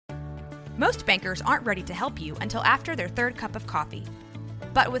Most bankers aren't ready to help you until after their third cup of coffee.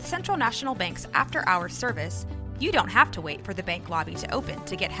 But with Central National Bank's after-hours service, you don't have to wait for the bank lobby to open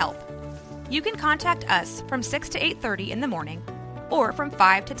to get help. You can contact us from 6 to 8:30 in the morning or from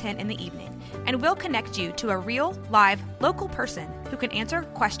 5 to 10 in the evening, and we'll connect you to a real, live, local person who can answer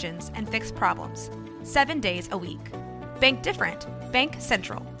questions and fix problems 7 days a week. Bank different. Bank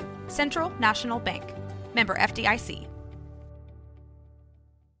Central. Central National Bank. Member FDIC.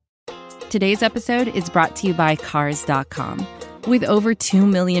 Today's episode is brought to you by Cars.com. With over 2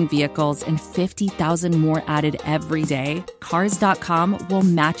 million vehicles and 50,000 more added every day, Cars.com will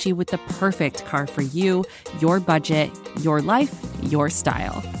match you with the perfect car for you, your budget, your life, your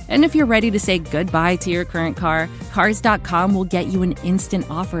style. And if you're ready to say goodbye to your current car, Cars.com will get you an instant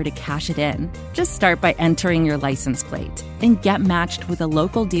offer to cash it in. Just start by entering your license plate and get matched with a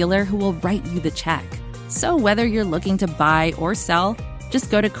local dealer who will write you the check. So whether you're looking to buy or sell, just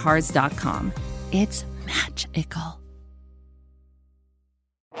go to Cars.com. It's magical.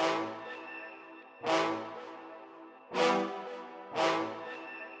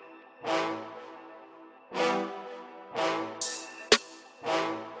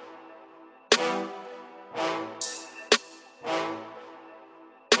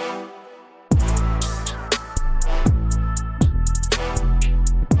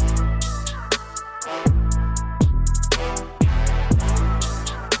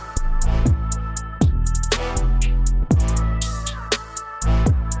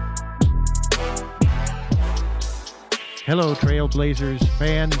 Hello, Trailblazers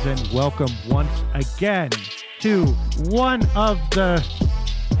fans, and welcome once again to one of the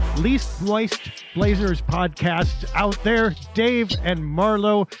least moist Blazers podcasts out there. Dave and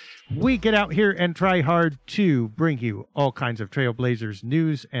Marlow, we get out here and try hard to bring you all kinds of Trailblazers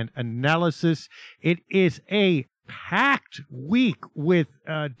news and analysis. It is a packed week with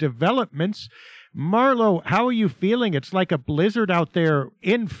developments. Marlow, how are you feeling? It's like a blizzard out there.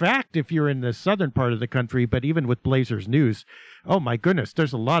 In fact, if you're in the southern part of the country, but even with Blazers news, oh my goodness,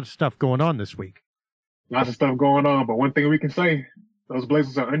 there's a lot of stuff going on this week. Lots of stuff going on, but one thing we can say, those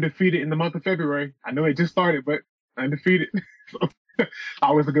Blazers are undefeated in the month of February. I know it just started, but undefeated. So,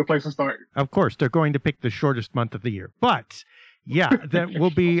 always a good place to start. Of course, they're going to pick the shortest month of the year, but yeah, that will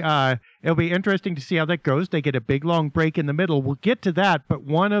be, it'll be interesting to see how that goes. They get a big, long break in the middle. We'll get to that, but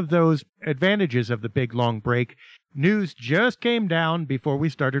one of those advantages of the big, long break, news just came down before we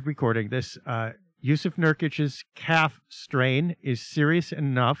started recording this. Yusuf Nurkic's calf strain is serious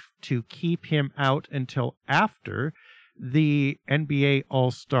enough to keep him out until after the NBA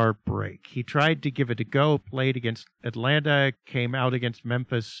All-Star break. He tried to give it a go, played against Atlanta, came out against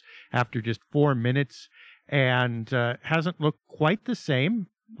Memphis after just 4 minutes, and hasn't looked quite the same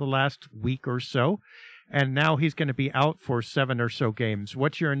the last week or so. And now he's going to be out for 7 or so games.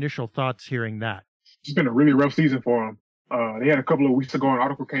 What's your initial thoughts hearing that? It's been a really rough season for him. They had a couple of weeks ago, an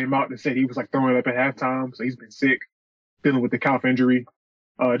article came out that said he was like throwing up at halftime. So he's been sick, dealing with the calf injury.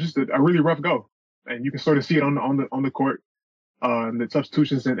 Just a really rough go. And you can sort of see it on the court. The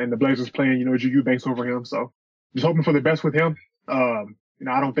substitutions and the Blazers playing, Juju Banks over him. So just hoping for the best with him.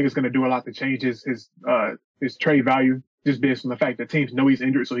 I don't think it's going to do a lot to change his trade value, just based on the fact that teams know he's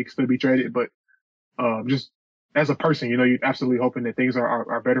injured, so he can still be traded. But just as a person, you're absolutely hoping that things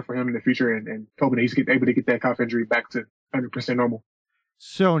are better for him in the future, and hoping that he's able to get that calf injury back to 100% normal.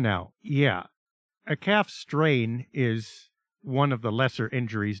 So now, yeah, a calf strain is one of the lesser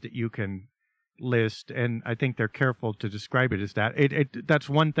injuries that you can list, and I think they're careful to describe it as that. That's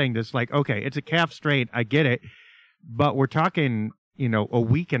one thing that's like, okay, it's a calf strain, I get it, but we're talking a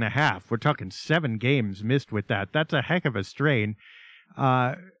week and a half. We're talking 7 games missed with that. That's a heck of a strain.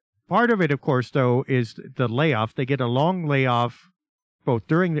 Part of it, of course, though, is the layoff. They get a long layoff both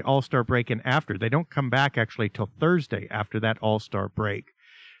during the All-Star break and after. They don't come back actually till Thursday after that All-Star break.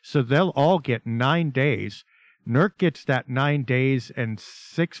 So they'll all get 9 days. Nurk gets that 9 days and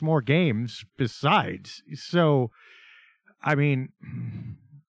 6 more games besides. So, I mean,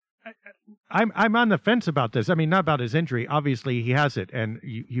 I'm on the fence about this. I mean, not about his injury. Obviously, he has it, and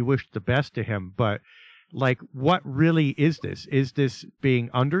you wish the best to him. But, like, what really is this? Is this being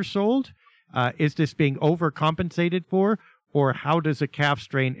undersold? Is this being overcompensated for? Or how does a calf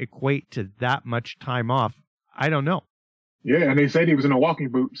strain equate to that much time off? I don't know. Yeah, and they said he was in a walking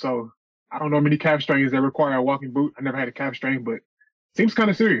boot. So I don't know many calf strains that require a walking boot. I never had a calf strain, but it seems kind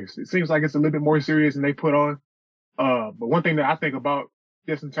of serious. It seems like it's a little bit more serious than they put on. But one thing that I think about,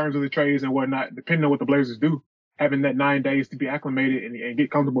 just in terms of the trades and whatnot, depending on what the Blazers do, having that 9 days to be acclimated and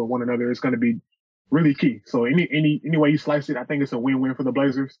get comfortable with one another is going to be really key. So any way you slice it, I think it's a win-win for the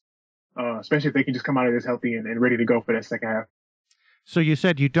Blazers, especially if they can just come out of this healthy and ready to go for that second half. So you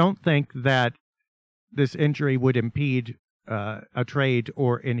said you don't think that this injury would impede a trade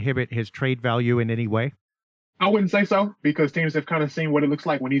or inhibit his trade value in any way? I wouldn't say so because teams have kind of seen what it looks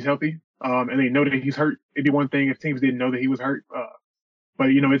like when he's healthy, and they know that he's hurt. It'd be one thing if teams didn't know that he was hurt, but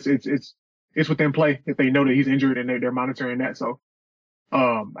it's within play if they know that he's injured and they're monitoring that. So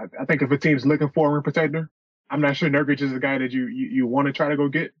I think if a team's looking for a rim protector, I'm not sure Nurkic is a guy that you want to try to go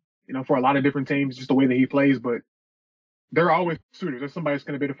get. For a lot of different teams, just the way that he plays, but there are always suitors. There's somebody that's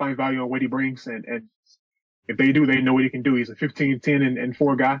going to be able to find value on what he brings, and if they do, they know what he can do. He's a 15, 10, and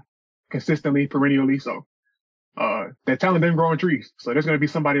 4 guy consistently, perennially. So that talent doesn't grow on trees. So there's going to be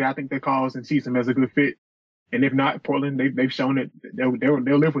somebody that I think that calls and sees him as a good fit. And if not, Portland, they've shown that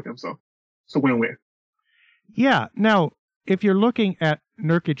they'll live with him. So it's a win-win. Yeah. Now, if you're looking at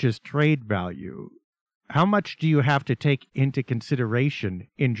Nurkic's trade value, how much do you have to take into consideration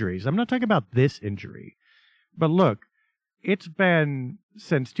injuries? I'm not talking about this injury, but look, it's been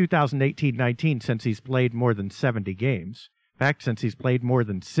since 2018-19 since he's played more than 70 games. In fact, since he's played more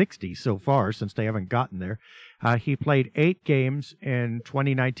than 60 so far, since they haven't gotten there. He played 8 games in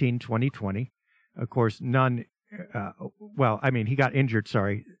 2019-2020. Of course, none, he got injured,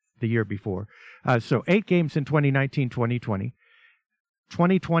 the year before. So 8 games in 2019-2020.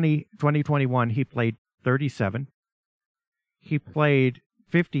 2020-2021, he played 37. He played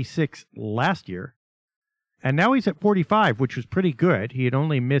 56 last year. And now he's at 45, which was pretty good. He had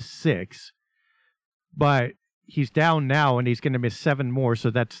only missed 6. But he's down now, and he's going to miss 7 more,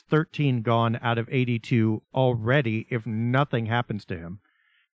 so that's 13 gone out of 82 already if nothing happens to him.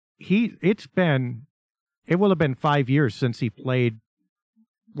 It will have been 5 years since he played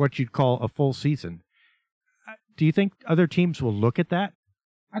what you'd call a full season. Do you think other teams will look at that?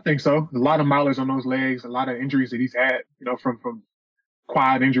 I think so. A lot of mileage on those legs, a lot of injuries that he's had, from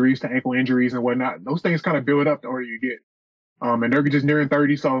quad injuries to ankle injuries and whatnot. Those things kind of build up the older you get. And Nurkic is nearing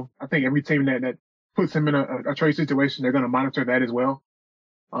 30, so I think every team that puts him in a trade situation, they're going to monitor that as well.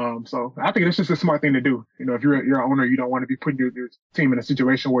 So I think it's just a smart thing to do. If you're an owner, you don't want to be putting your team in a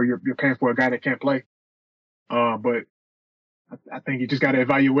situation where you're paying for a guy that can't play. But I think you just got to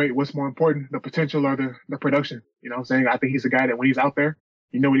evaluate what's more important, the potential or the production. I'm saying? I think he's a guy that when he's out there,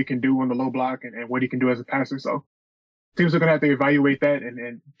 you know what he can do on the low block and what he can do as a passer. So teams are going to have to evaluate that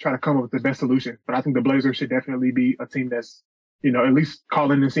and try to come up with the best solution. But I think the Blazers should definitely be a team that's, at least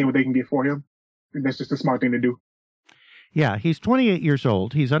calling and seeing what they can get for him. I think that's just a smart thing to do. Yeah, he's 28 years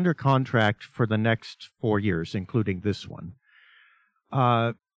old. He's under contract for the next 4 years, including this one.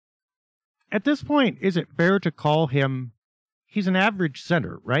 At this point, is it fair to call him, he's an average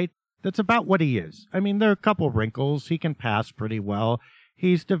center, right? That's about what he is. I mean, there are a couple wrinkles. He can pass pretty well.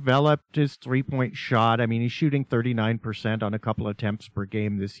 He's developed his three-point shot. I mean, he's shooting 39% on a couple attempts per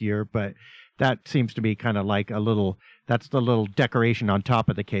game this year, but that seems to be kind of like that's the little decoration on top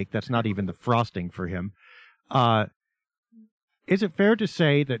of the cake. That's not even the frosting for him. Is it fair to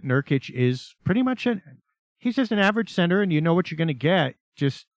say that Nurkic is pretty much he's just an average center and you know what you're going to get,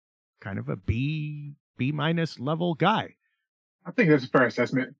 just kind of a B- level guy? I think that's a fair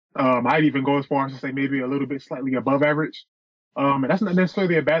assessment. I'd even go as far as to say maybe a little bit slightly above average. And that's not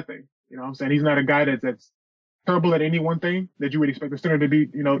necessarily a bad thing. What I'm saying? He's not a guy that's terrible at any one thing that you would expect a center to be,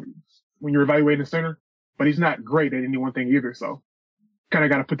 when you're evaluating a center, but he's not great at any one thing either. So kind of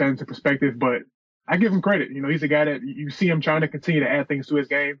got to put that into perspective, but I give him credit. He's a guy that you see him trying to continue to add things to his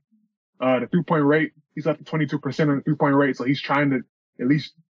game. The 3-point rate, he's up to 22% on the 3-point rate. So he's trying to at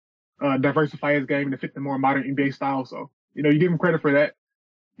least, diversify his game to fit the more modern NBA style. So, you give him credit for that,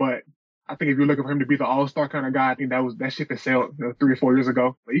 but I think if you're looking for him to be the all-star kind of guy, I think that ship has sailed 3 or 4 years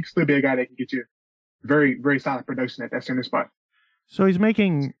ago. But he can still be a guy that can get you very, very solid production at that center spot. So he's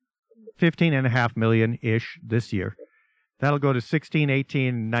making $15.5 million-ish this year. That'll go to 16,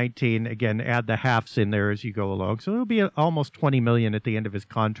 18, 19. Again, add the halves in there as you go along. So it'll be almost $20 million at the end of his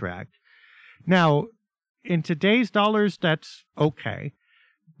contract. Now, in today's dollars, that's okay.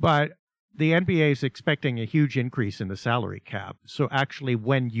 But the NBA is expecting a huge increase in the salary cap. So actually,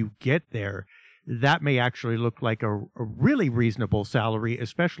 when you get there, that may actually look like a really reasonable salary,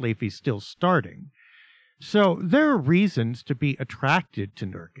 especially if he's still starting. So there are reasons to be attracted to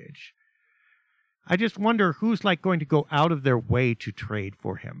Nurkic. I just wonder who's going to go out of their way to trade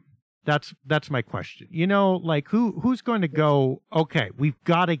for him. That's my question. Who's going to go, okay, we've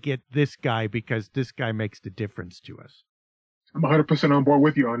got to get this guy because this guy makes the difference to us. I'm 100% on board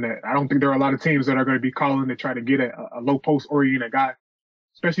with you on that. I don't think there are a lot of teams that are going to be calling to try to get a low post oriented guy,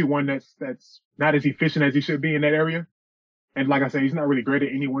 especially one that's not as efficient as he should be in that area. And like I said, he's not really great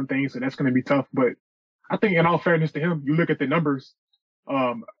at any one thing, so that's going to be tough. But I think in all fairness to him, you look at the numbers,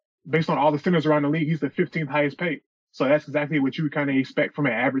 based on all the centers around the league, he's the 15th highest paid. So that's exactly what you would kind of expect from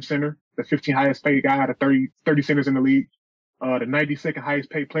an average center, the 15th highest paid guy out of 30 centers in the league, the 92nd highest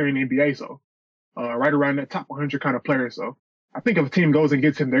paid player in the NBA. So right around that top 100 kind of player. So I think if a team goes and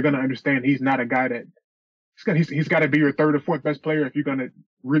gets him, they're going to understand he's not a guy that he's got to be your third or fourth best player if you're going to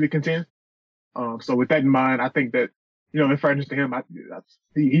really contend. So with that in mind, I think that, in fairness to him,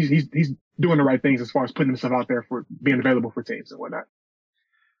 he's doing the right things as far as putting himself out there for being available for teams and whatnot.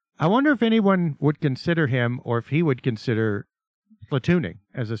 I wonder if anyone would consider him, or if he would consider platooning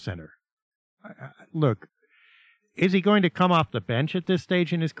as a center. Look, is he going to come off the bench at this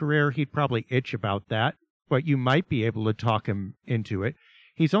stage in his career? He'd probably itch about that, but you might be able to talk him into it.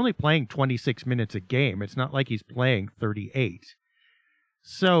 He's only playing 26 minutes a game. It's not like he's playing 38.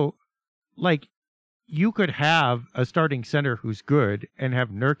 So, you could have a starting center who's good and have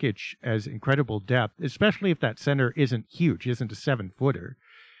Nurkic as incredible depth, especially if that center isn't huge, isn't a 7-footer.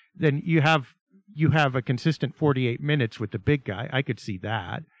 Then you have a consistent 48 minutes with the big guy. I could see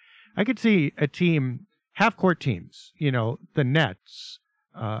that. I could see a team, half-court teams, the Nets,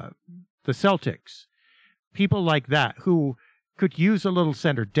 the Celtics, people like that who could use a little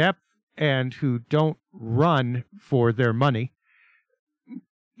center depth and who don't run for their money.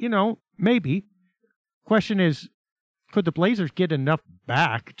 Maybe. Question is, could the Blazers get enough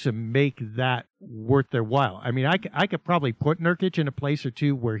back to make that worth their while? I mean, I could probably put Nurkic in a place or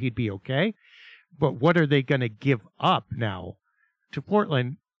two where he'd be okay, but what are they going to give up now to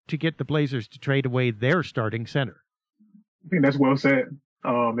Portland to get the Blazers to trade away their starting center? I think that's well said.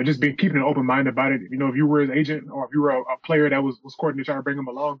 And just keeping an open mind about it. If you were his agent or if you were a player that was courting to try to bring him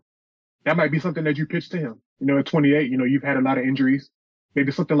along, that might be something that you pitch to him. At 28, you've had a lot of injuries.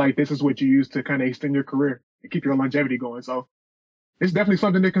 Maybe something like this is what you use to kind of extend your career and keep your longevity going. So it's definitely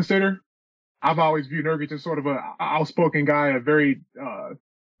something to consider. I've always viewed Nurkic as sort of a outspoken guy, a very, I'm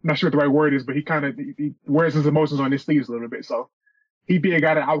not sure what the right word is, but he wears his emotions on his sleeves a little bit. So he'd be a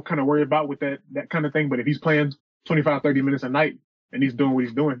guy that I would kind of worry about with that kind of thing. But if he's playing 25, 30 minutes a night and he's doing what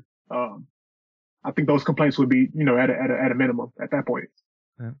he's doing, I think those complaints would be, at a minimum at that point.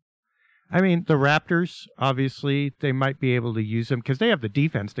 Yeah. I mean, the Raptors, obviously, they might be able to use him because they have the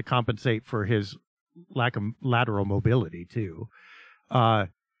defense to compensate for his lack of lateral mobility, too. The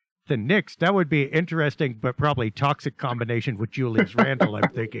Knicks, that would be interesting, but probably toxic combination with Julius Randle,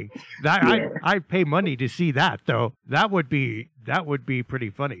 I'm thinking. I'd pay money to see that, though. That would be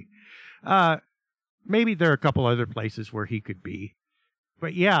pretty funny. Maybe there are a couple other places where he could be.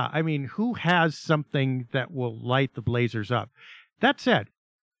 But yeah, I mean, who has something that will light the Blazers up? That said,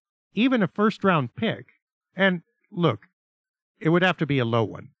 even a first-round pick, and look, it would have to be a low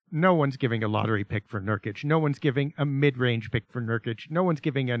one. No one's giving a lottery pick for Nurkic. No one's giving a mid-range pick for Nurkic. No one's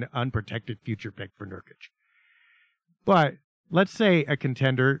giving an unprotected future pick for Nurkic. But let's say a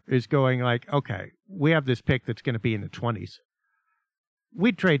contender is going okay, we have this pick that's going to be in the 20s.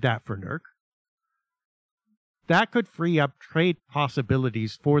 We'd trade that for Nurk. That could free up trade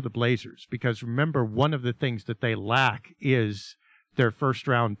possibilities for the Blazers because remember, one of the things that they lack is their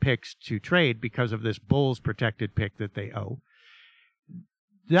first-round picks to trade because of this Bulls protected pick that they owe.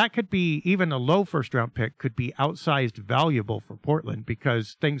 That could be, even a low first-round pick could be outsized valuable for Portland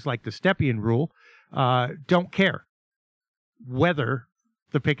because things like the Stepien rule don't care whether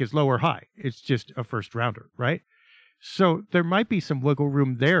the pick is low or high. It's just a first-rounder, right? So there might be some wiggle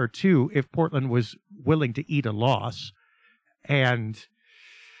room there, too, if Portland was willing to eat a loss and,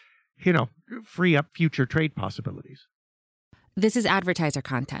 free up future trade possibilities. This is advertiser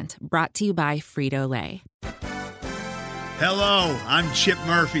content brought to you by Frito-Lay. Hello, I'm Chip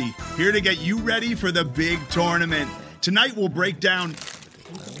Murphy, here to get you ready for the big tournament. Tonight we'll break down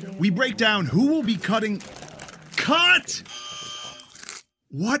who will be cutting... Cut!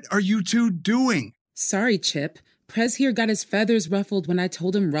 What are you two doing? Sorry, Chip. Prez here got his feathers ruffled when I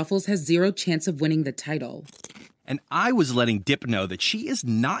told him Ruffles has zero chance of winning the title. And I was letting Dip know that she is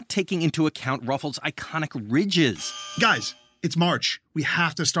not taking into account Ruffles' iconic ridges. Guys, it's March. We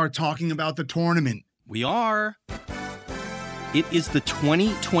have to start talking about the tournament. We are. It is the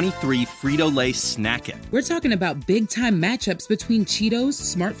 2023 Frito-Lay Snack-It. We're talking about big-time matchups between Cheetos,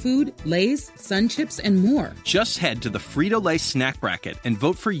 Smart Food, Lay's, Sun Chips, and more. Just head to the Frito-Lay Snack Bracket and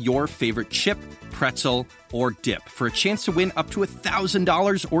vote for your favorite chip, pretzel, or dip for a chance to win up to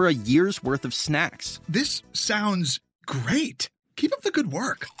 $1,000 or a year's worth of snacks. This sounds great. Keep up the good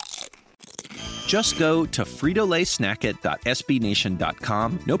work. Just go to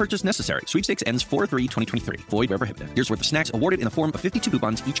fritolaysnackit.sbnation.com. No purchase necessary. Sweepstakes ends 4/3/2023. Void where prohibited. Here's worth of snacks awarded in the form of 52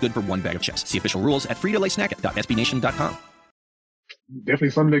 coupons, each good for one bag of chips. See official rules at fritolaysnackit.sbnation.com.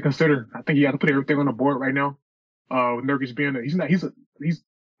 Definitely something to consider. I think you got to put everything on the board right now. With Nurkic being he's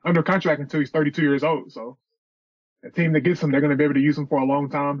under contract until he's 32 years old. So a team that gets him, they're going to be able to use him for a long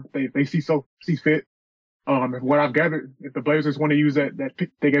time. They see fit. What I've gathered, if the Blazers want to use that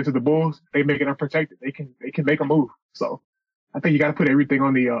pick they get to the Bulls, they make it unprotected. They can make a move. So I think you got to put everything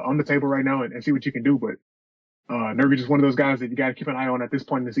on the table right now and see what you can do. But Nurkic is one of those guys that you got to keep an eye on at this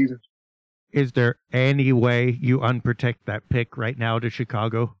point in the season. Is there any way you unprotect that pick right now to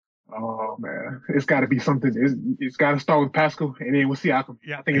Chicago? Oh man, it's got to be something. It's got to start with Pascal, and then we'll see. I think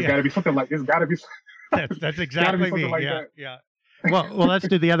it's got to be something like this. Got to be. That's exactly me. Like yeah, that. yeah. Well, let's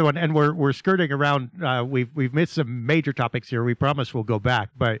do the other one, and we're skirting around. We've missed some major topics here. We promise we'll go back,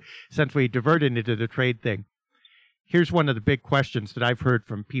 but since we diverted into the trade thing, here's one of the big questions that I've heard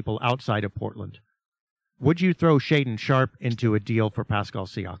from people outside of Portland. Would you throw Shaedon Sharpe into a deal for Pascal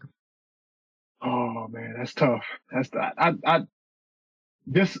Siakam? Oh man, that's tough. I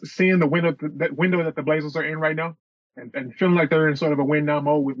just seeing the window that the Blazers are in right now, and feeling like they're in sort of a win now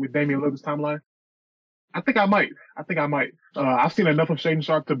mode with Damian Lillard's timeline. I think I might. I've seen enough of Shaedon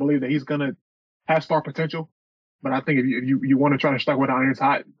Sharpe to believe that he's gonna have star potential. But I think if you want to try to strike with the iron's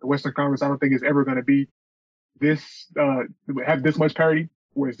hot, the Western Conference, I don't think it's ever going to be have this much parity,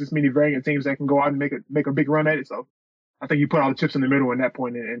 where it's this many variant teams that can go out and make a big run at it. So I think you put all the chips in the middle at that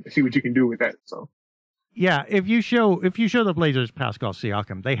point and see what you can do with that. So yeah, if you show the Blazers Pascal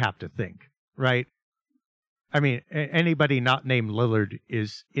Siakam, they have to think, right? I mean, anybody not named Lillard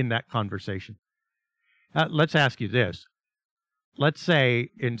is in that conversation. Let's ask you this. Let's say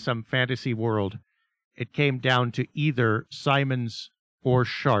in some fantasy world, it came down to either Simons or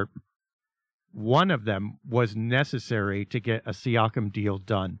Sharpe. One of them was necessary to get a Siakam deal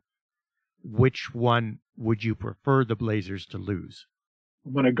done. Which one would you prefer the Blazers to lose?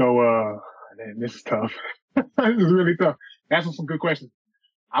 I'm going to go, man, this is tough. This is really tough. That's some good questions.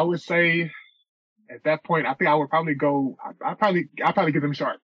 I would say at that point, I think I would probably go, I'd probably give them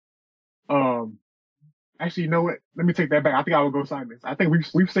Sharpe. Actually, you know what? Let me take that back. I think I would go Simons. I think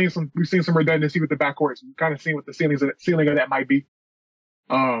we've seen some redundancy with the backcourts. We've kind of seen what the ceiling of that might be.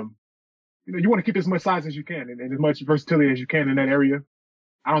 You want to keep as much size as you can and as much versatility as you can in that area.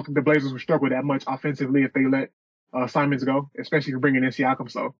 I don't think the Blazers would struggle that much offensively if they let Simons go, especially for bringing in Siakam.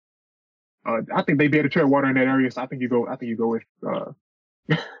 So I think they'd be able to tread water in that area. So I think you go with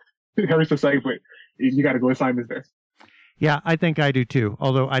it hurts to say, but you got to go with Simons there. Yeah, I think I do too.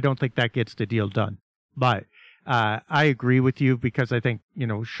 Although I don't think that gets the deal done. But I agree with you because I think,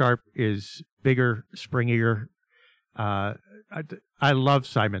 Sharpe is bigger, springier. I love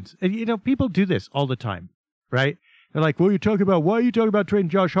Simons. And, people do this all the time, right? They're like, why are you talking about trading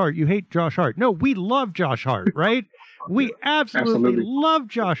Josh Hart? You hate Josh Hart. No, we love Josh Hart, right? We absolutely love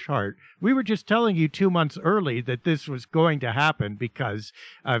Josh Hart. We were just telling you 2 months early that this was going to happen because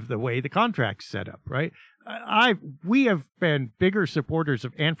of the way the contract's set up, right? We have been bigger supporters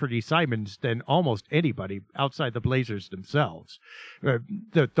of Anthony Simons than almost anybody outside the Blazers themselves.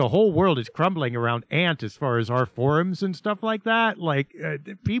 The whole world is crumbling around Ant as far as our forums and stuff like that. Like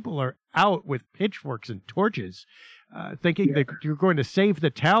people are out with pitchforks and torches, thinking that you're going to save the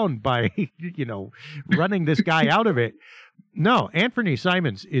town by, running this guy out of it. No, Anthony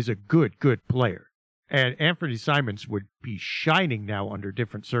Simons is a good player. And Anthony Simons would be shining now under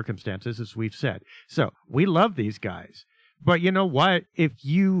different circumstances, as we've said. So we love these guys. But you know what? If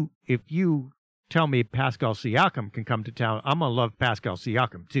you tell me Pascal Siakam can come to town, I'm going to love Pascal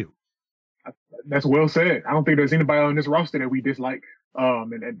Siakam too. That's well said. I don't think there's anybody on this roster that we dislike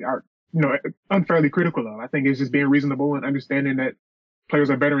and are unfairly critical of. I think it's just being reasonable and understanding that players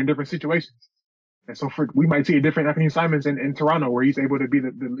are better in different situations. And so we might see a different Anthony Simons in Toronto where he's able to be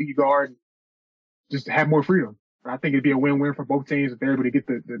the lead guard, just to have more freedom. I think it'd be a win-win for both teams if they're able to get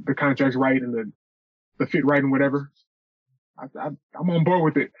the contracts right and the fit right and whatever. I'm on board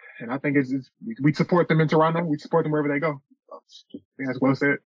with it. And I think we support them in Toronto. We support them wherever they go. I think that's well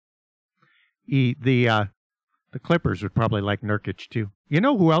said. The Clippers would probably like Nurkic too. You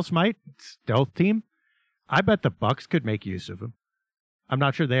know who else might? Stealth team. I bet the Bucks could make use of him. I'm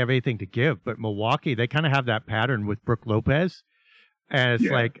not sure they have anything to give, but Milwaukee, they kind of have that pattern with Brook Lopez. And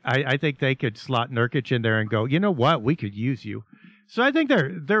it's like, I think they could slot Nurkic in there and go, you know what? We could use you. So I think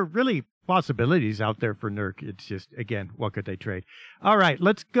there are really possibilities out there for Nurk. It's just, again, what could they trade? All right,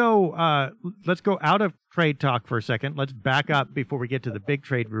 let's go out of trade talk for a second. Let's back up before we get to the big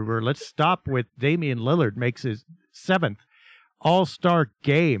trade rumor. Let's stop with Damian Lillard makes his 7th All-Star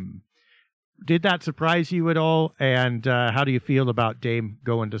game. Did that surprise you at all? And how do you feel about Dame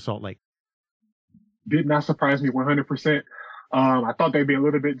going to Salt Lake? Did not surprise me 100%. I thought there'd be a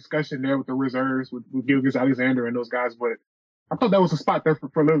little bit of discussion there with the reserves, with Gilgeous-Alexander and those guys, but I thought that was a spot there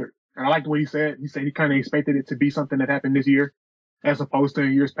for Lillard. And I liked what he said. He said he kind of expected it to be something that happened this year as opposed to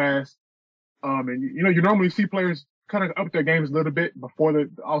in years past. And you normally see players kind of up their games a little bit before the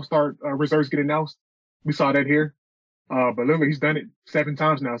All-Star reserves get announced. We saw that here. But literally he's done it 7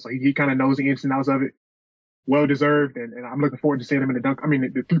 times now. So he kind of knows the ins and outs of it. Well deserved. And I'm looking forward to seeing him in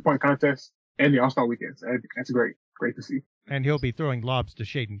the 3-point contest and the All-Star weekends. That's great to see. And he'll be throwing lobs to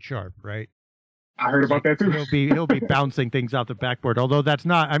Shaedon Sharpe, right? I heard about that too. He'll be bouncing things out the backboard. Although that's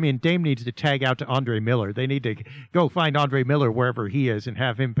not. I mean, Dame needs to tag out to Andre Miller. They need to go find Andre Miller wherever he is and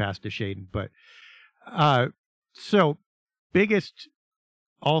have him pass to Shaedon. But so biggest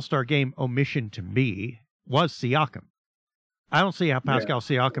All-Star game omission to me was Siakam. I don't see how Pascal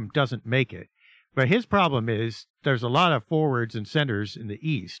Siakam doesn't make it. But his problem is there's a lot of forwards and centers in the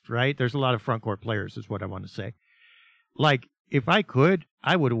East, right? There's a lot of front court players is what I want to say. Like, if I could,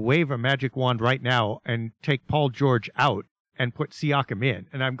 I would wave a magic wand right now and take Paul George out and put Siakam in.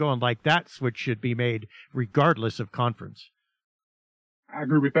 And I'm going like that switch should be made regardless of conference. I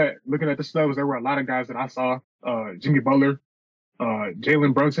agree with that. Looking at the snubs, there were a lot of guys that I saw. Jimmy Butler,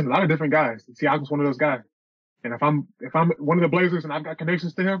 Jalen Brunson, a lot of different guys. Siakam's one of those guys. And if I'm one of the Blazers and I've got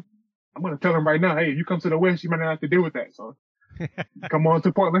connections to him, I'm going to tell him right now, hey, if you come to the West, you might not have to deal with that. So come on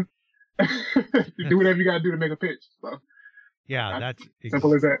to Portland. Do whatever you got to do to make a pitch. So yeah, that's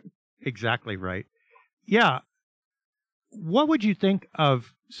simple as that. Exactly right. Yeah. What would you think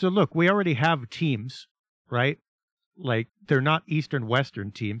of, so look, we already have teams, right? Like they're not Eastern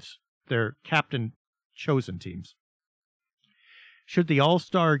Western teams. They're captain chosen teams. Should the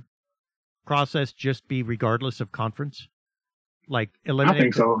All-Star process just be regardless of conference? Like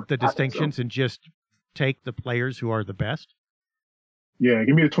eliminate the distinctions and just take the players who are the best? Yeah,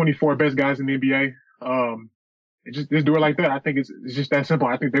 give me the 24 best guys in the NBA. Just do it like that. I think it's just that simple.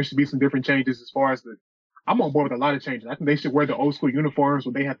 I think there should be some different changes as far as I'm on board with a lot of changes. I think they should wear the old school uniforms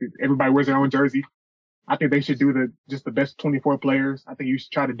where everybody wears their own jersey. I think they should do the best 24 players. I think you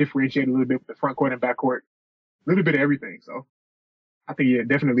should try to differentiate a little bit with the front court and back court. A little bit of everything. So I think,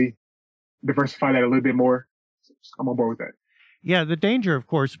 definitely diversify that a little bit more. I'm on board with that. Yeah, the danger, of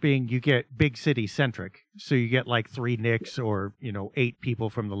course, being you get big city centric. So you get like 3 Knicks or, 8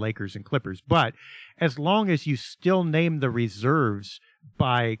 people from the Lakers and Clippers. But as long as you still name the reserves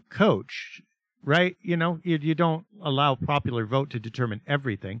by coach, right? You don't allow popular vote to determine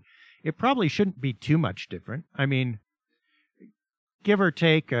everything. It probably shouldn't be too much different. I mean, give or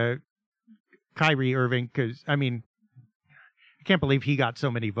take Kyrie Irving, because, I can't believe he got so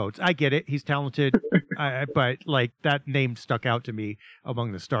many votes. I get it. He's talented. But like that name stuck out to me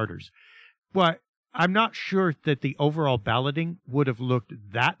among the starters. But I'm not sure that the overall balloting would have looked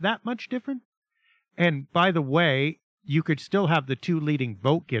that much different. And by the way, you could still have the 2 leading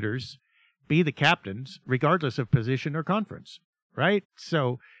vote getters be the captains, regardless of position or conference, right?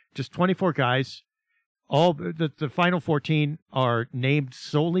 So just 24 guys. All the final 14 are named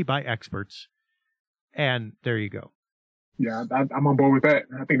solely by experts. And there you go. Yeah, I'm on board with that.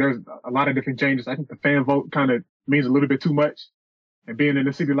 I think there's a lot of different changes. I think the fan vote kind of means a little bit too much. And being in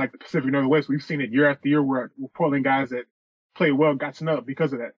a city like the Pacific Northwest, we've seen it year after year where we're pulling guys that play well got snubbed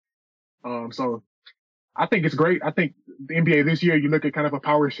because of that. So I think it's great. I think the NBA this year, you look at kind of a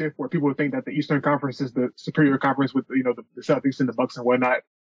power shift where people think that the Eastern Conference is the superior conference with, the Celtics and the Bucks and whatnot.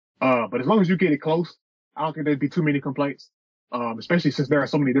 But as long as you get it close, I don't think there'd be too many complaints. Especially since there are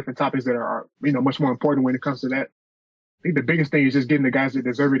so many different topics that are much more important when it comes to that. I think the biggest thing is just getting the guys that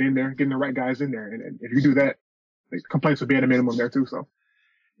deserve it in there, getting the right guys in there. And if you do that, the complaints will be at a minimum there too. So,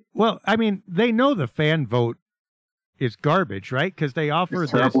 well, they know the fan vote is garbage, right? Because they offer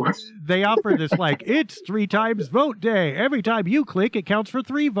this like, it's 3 times vote day. Every time you click, it counts for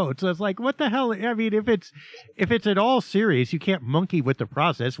 3 votes. So it's like, what the hell? If it's at all serious, you can't monkey with the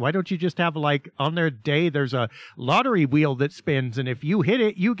process. Why don't you just have like on their day, there's a lottery wheel that spins, and if you hit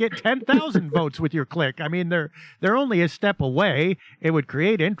it, you get 10,000 votes with your click. They're only a step away. It would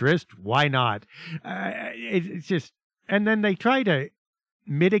create interest. Why not? It's just, and then they try to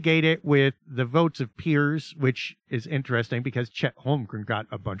mitigate it with the votes of peers, which is interesting because Chet Holmgren got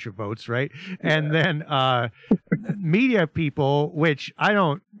a bunch of votes, right? Yeah. And then media people, which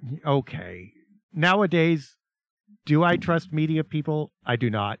okay. Nowadays, do I trust media people? I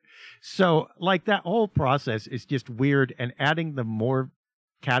do not. So like that whole process is just weird, and adding the more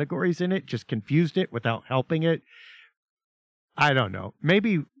categories in it just confused it without helping it. I don't know.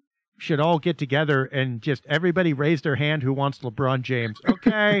 Maybe should all get together and just everybody raise their hand who wants LeBron James.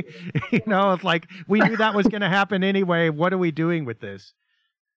 Okay. It's like we knew that was going to happen anyway. What are we doing with this?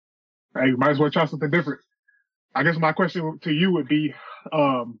 Hey, you might as well try something different. I guess my question to you would be,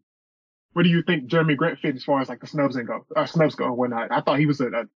 where do you think Jeremy Grant fit as far as like the snubs go and whatnot? I thought he was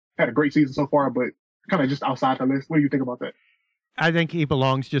had a great season so far, but kind of just outside the list. What do you think about that? I think he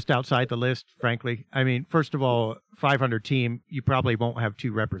belongs just outside the list, frankly. I mean, first of all, 500 team, you probably won't have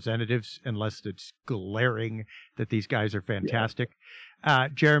 2 representatives unless it's glaring that these guys are fantastic. Yeah.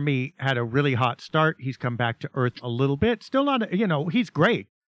 Jeremy had a really hot start. He's come back to earth a little bit. Still not, he's great.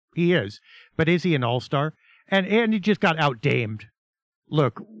 He is. But is he an all-star? And he just got outdamed.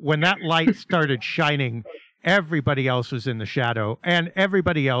 Look, when that light started shining, everybody else was in the shadow, and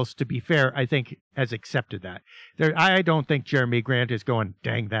everybody else, to be fair, I think has accepted that. I don't think Jeremy Grant is going,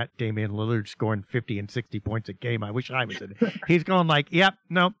 dang, that Damian Lillard scoring 50 and 60 points a game. I wish I was in it. He's going like, yep,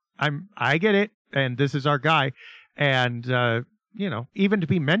 no, I get it, and this is our guy. And, even to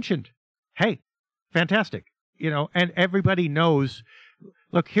be mentioned, hey, fantastic. And everybody knows.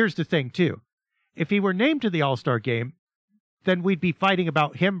 Look, here's the thing, too. If he were named to the All-Star game, then we'd be fighting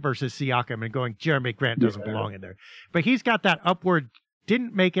about him versus Siakam and going, Jeremy Grant doesn't belong in there. But he's got that upward,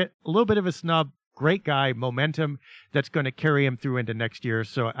 didn't make it, a little bit of a snub, great guy, momentum that's going to carry him through into next year.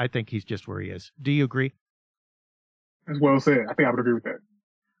 So I think he's just where he is. Do you agree? That's well said. I think I would agree with that.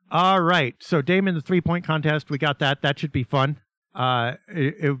 All right. So Dame in the 3-point contest, we got that. That should be fun.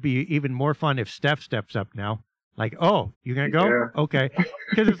 It would be even more fun if Steph steps up now. Like, oh, you going to go? Yeah. Okay.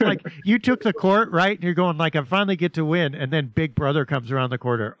 Because it's like you took the court, right? And you're going like, I finally get to win. And then Big Brother comes around the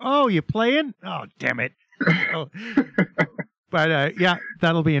corner. Oh, you playing? Oh, damn it. But yeah,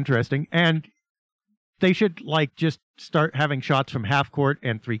 that'll be interesting. And they should just start having shots from half court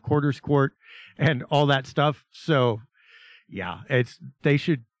and 3/4 court and all that stuff. So yeah, they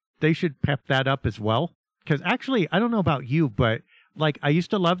should pep that up as well. Because actually, I don't know about you, but I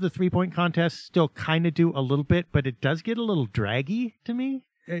used to love the 3-point contest, still kind of do a little bit, but it does get a little draggy to me.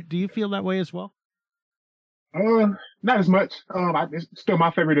 Do you feel that way as well? Not as much. It's still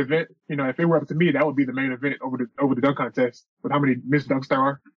my favorite event. If it were up to me, that would be the main event over the dunk contest with how many missed dunks there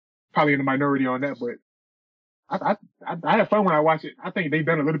are. Probably in the minority on that, but I have fun when I watch it. I think they've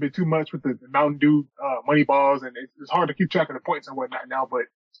done a little bit too much with the Mountain Dew, money balls, and it's hard to keep track of the points and whatnot now, but,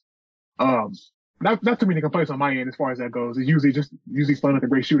 not too many complaints on my end as far as that goes. It's usually fun if the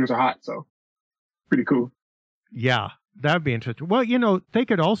great shooters are hot, so pretty cool. Yeah, that'd be interesting. Well, they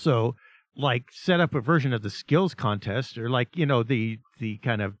could also set up a version of the skills contest or the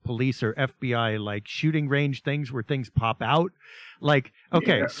kind of police or FBI shooting range things where things pop out.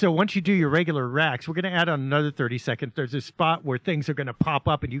 So once you do your regular racks, we're going to add on another 30 seconds. There's a spot where things are going to pop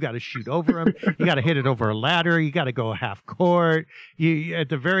up and you got to shoot over them. You got to hit it over a ladder. You got to go half court. At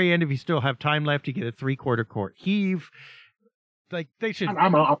the very end, if you still have time left, you get a 3/4 court heave. They should. I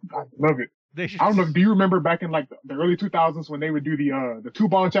love it. I don't know. Do you remember back in the early 2000s when they would do the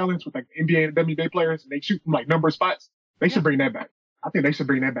 2-ball challenge with NBA and WNBA players and they shoot from number spots? They should bring that back. I think they should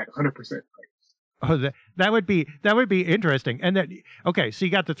bring that back 100%. Oh, that would be interesting. And so you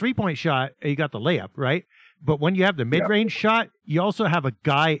got the 3-point shot, you got the layup, right? But when you have the mid-range shot, you also have a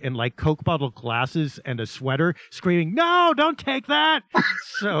guy in Coke bottle glasses and a sweater screaming, "No, don't take that!"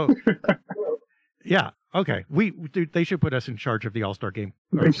 So, yeah. Okay, they should put us in charge of the All-Star game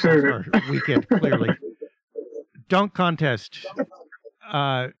or All-Star weekend. Clearly, dunk contest.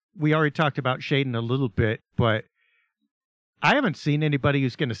 We already talked about Shaden a little bit, but I haven't seen anybody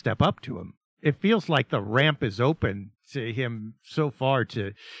who's going to step up to him. It feels like the ramp is open to him so far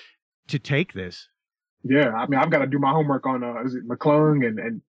to take this. Yeah, I mean, I've got to do my homework on is it McClung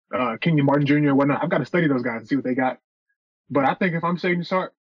and Kenyon Martin Jr. and whatnot. I've got to study those guys and see what they got. But I think if I'm Shaden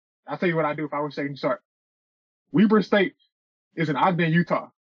Sharp, I'll tell you what I do if I was Shaden Sharp. Weber State is in Ogden, Utah.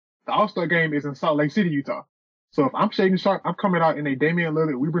 The All-Star game is in Salt Lake City, Utah. So if I'm Shaden Sharp, I'm coming out in a Damian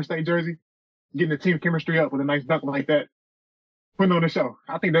Lillard Weber State jersey, getting the team chemistry up with a nice dunk like that, putting on the show.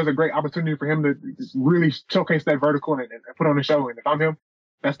 I think there's a great opportunity for him to just really showcase that vertical and put on the show. And if I'm him,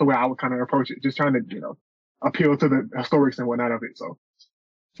 that's the way I would kind of approach it. Just trying to, appeal to the historics and whatnot of it. So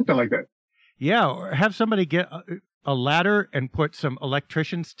something like that. Yeah. Or have somebody get a ladder and put some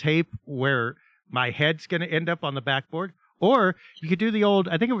electrician's tape where my head's going to end up on the backboard. Or you could do the old,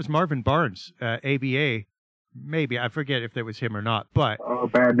 I think it was Marvin Barnes, ABA. Maybe. I forget if that was him or not. But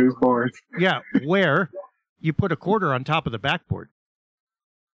bad news Barnes. Yeah. Where you put a quarter on top of the backboard.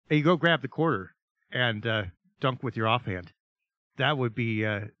 And you go grab the quarter and dunk with your offhand. That would be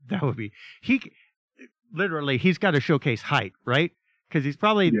he's got to showcase height, right? Because he's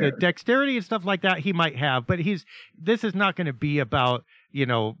probably the dexterity and stuff like that he might have, but this is not going to be about,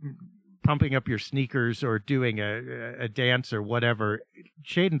 pumping up your sneakers or doing a dance or whatever.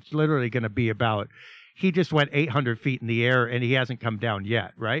 Shaden's literally going to be about, he just went 800 feet in the air and he hasn't come down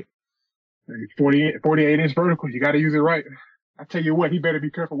yet, right? 48-inch vertical. You got to use it right. I tell you what, he better be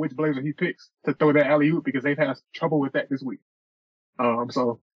careful which blazer he picks to throw that alley-oop because they've had trouble with that this week.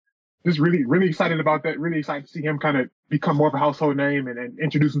 So just really, really excited about that. Really excited to see him kind of become more of a household name and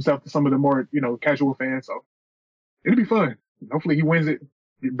introduce himself to some of the more, casual fans. So it'll be fun. Hopefully he wins it.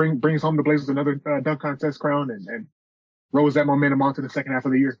 Brings home the Blazers another dunk contest crown and rolls that momentum on to the second half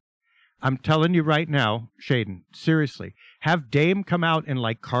of the year. I'm telling you right now, Shaden, seriously, have Dame come out in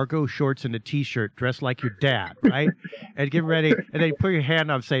like cargo shorts and a T-shirt, dressed like your dad, right? And get ready, and then put your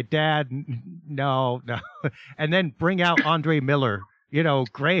hand up and say, Dad, no. And then bring out Andre Miller,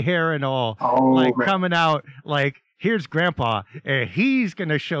 gray hair and all, man. Coming out like, here's Grandpa, and he's going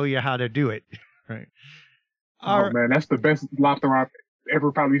to show you how to do it, right? Man, that's the best lobster I've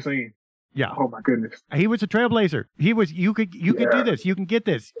ever probably seen. Yeah. Oh my goodness. He was a trailblazer. You could do this. You can get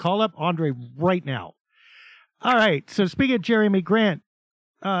this. Call up Andre right now. All right. So speaking of Jeremy Grant,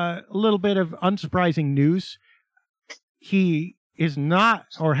 a little bit of unsurprising news. He is not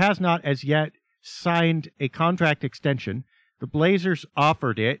or has not as yet signed a contract extension. The Blazers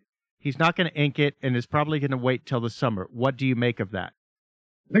offered it. He's not going to ink it and is probably going to wait till the summer. What do you make of that?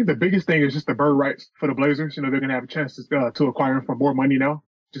 I think the biggest thing is just the bird rights for the Blazers. They're going to have a chance to acquire him for more money now,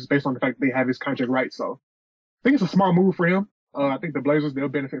 just based on the fact that they have his contract rights. So I think it's a smart move for him. I think the Blazers, they'll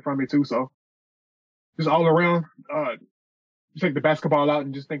benefit from it too. So just all around, take the basketball out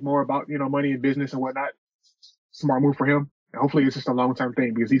and just think more about, money and business and whatnot. Smart move for him. And hopefully it's just a long-term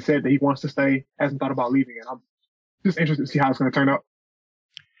thing because he said that he wants to stay, hasn't thought about leaving. And I'm just interested to see how it's going to turn out.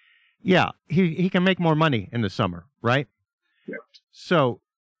 Yeah, he can make more money in the summer, right? Yeah. So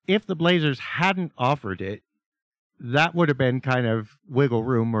if the Blazers hadn't offered it, that would have been kind of wiggle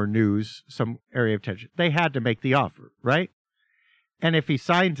room or news, some area of tension. They had to make the offer, right? And if he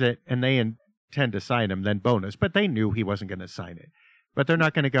signs it and they intend to sign him, then bonus. But they knew he wasn't going to sign it. But they're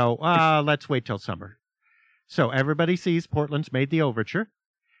not going to go, let's wait till summer. So everybody sees Portland's made the overture.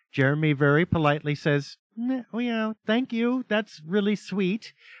 Jeremy very politely says, thank you. That's really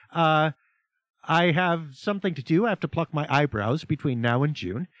sweet. I have something to do. I have to pluck my eyebrows between now and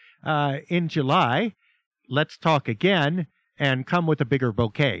June. In July, let's talk again and come with a bigger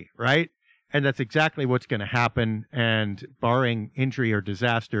bouquet, right? And that's exactly what's going to happen. And barring injury or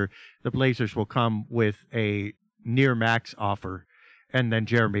disaster, the Blazers will come with a near max offer, and then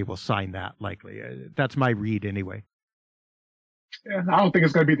Jeremy will sign that likely. That's my read anyway. Yeah, I don't think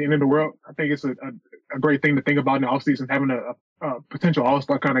it's going to be the end of the world. I think it's a great thing to think about in the offseason, having a potential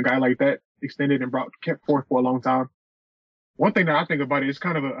all-star kind of guy like that extended and kept forth for a long time. One thing that I think about it is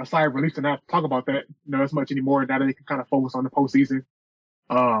kind of a sigh of relief to not talk about that, as much anymore. Now that they can kind of focus on the postseason.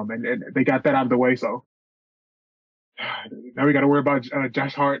 And they got that out of the way. So now we got to worry about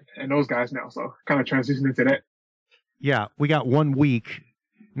Josh Hart and those guys now. So kind of transition into that. Yeah, we got 1 week.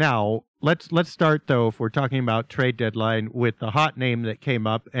 Now, let's start, though, if we're talking about trade deadline, with the hot name that came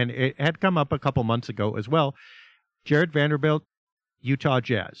up, and it had come up a couple months ago as well. Jared Vanderbilt, Utah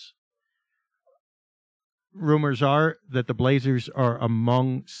Jazz. Rumors are that the Blazers are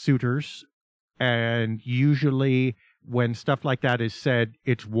among suitors, and usually when stuff like that is said,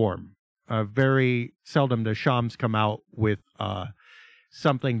 it's warm. Very seldom does Shams come out with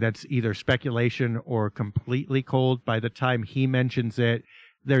something that's either speculation or completely cold. By the time he mentions it,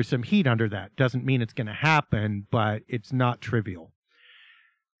 there's some heat under that. Doesn't mean it's going to happen, but it's not trivial.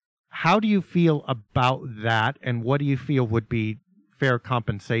 How do you feel about that, and what do you feel would be fair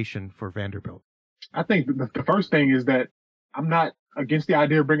compensation for Vanderbilt? I think the first thing is that I'm not against the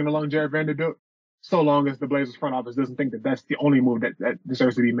idea of bringing along Jared Vanderbilt, so long as the Blazers front office doesn't think that that's the only move that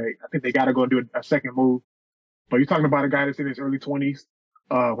deserves to be made. I think they got to go and do a second move. But you're talking about a guy that's in his early 20s.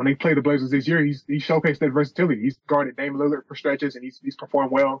 When they play the Blazers this year, he showcased that versatility. He's guarded Dame Lillard for stretches, and he's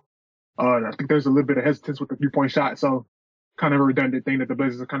performed well. I think there's a little bit of hesitance with the 3-point shot, so kind of a redundant thing that the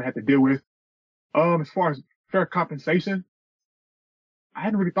Blazers kind of had to deal with. As far as fair compensation, I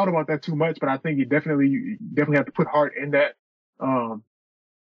hadn't really thought about that too much, but I think you definitely have to put heart in that.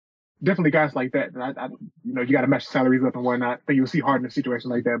 Definitely guys like that. You got to match the salaries up and whatnot. I think you'll see Hart in a situation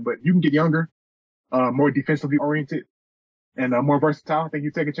like that, but you can get younger, more defensively oriented, and more versatile. I think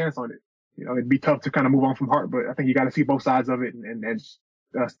you take a chance on it. It'd be tough to kind of move on from Hart, but I think you got to see both sides of it and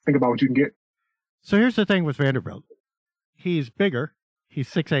think about what you can get. So here's the thing with Vanderbilt. He's bigger. He's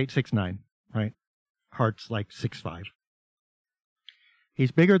 6'8", 6'9", right? Hart's like 6'5".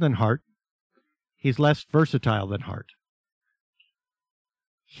 He's bigger than Hart. He's less versatile than Hart.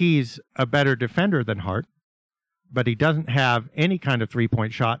 He's a better defender than Hart, but he doesn't have any kind of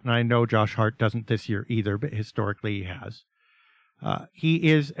 3-point shot, and I know Josh Hart doesn't this year either, but historically he has. He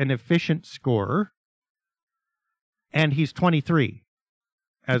is an efficient scorer, and he's 23,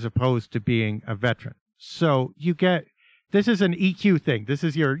 as opposed to being a veteran. So you get, this is an EQ thing. This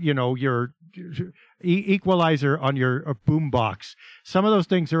is your equalizer on your boom box. Some of those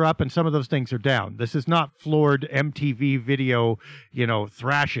things are up and some of those things are down. This is not floored MTV video,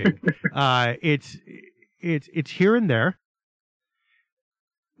 thrashing. It's here and there.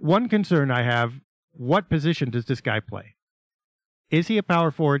 One concern I have, what position does this guy play? Is he a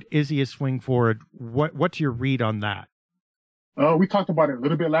power forward? Is he a swing forward? What's your read on that? We talked about it a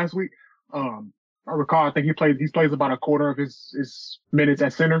little bit last week. I recall, I think he plays about a quarter of his minutes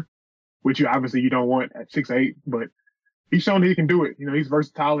at center, which you don't want at 6'8", but he's shown that he can do it. He's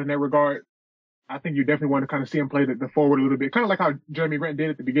versatile in that regard. I think you definitely want to kind of see him play the forward a little bit, kind of like how Jeremy Grant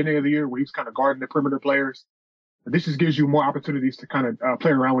did at the beginning of the year, where he was kind of guarding the perimeter players. But this just gives you more opportunities to kind of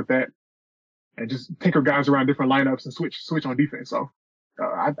play around with that and just tinker guys around different lineups and switch on defense. So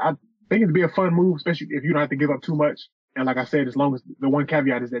I think it'd be a fun move, especially if you don't have to give up too much. And like I said, as long as the one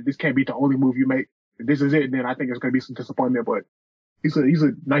caveat is that this can't be the only move you make. If this is it, then I think there's going to be some disappointment. But he's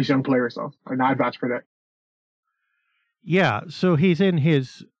a nice young player, so I'd vouch for that. Yeah, so he's in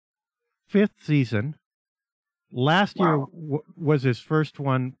his 5th season. Last year was his first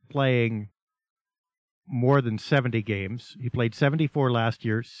one playing more than 70 games. He played 74 last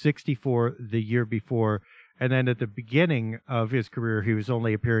year, 64 the year before, and then at the beginning of his career, he was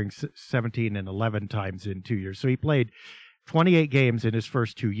only appearing 17 and 11 times in 2 years. So he played 28 games in his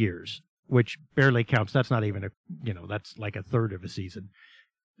first 2 years, which barely counts. That's not even that's like a third of a season.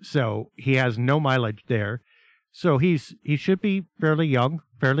 So he has no mileage there. So he should be fairly young,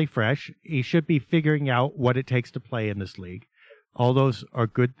 fairly fresh. He should be figuring out what it takes to play in this league. All those are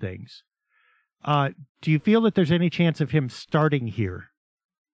good things. Do you feel that there's any chance of him starting here?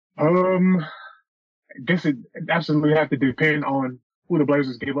 I guess it absolutely have to depend on who the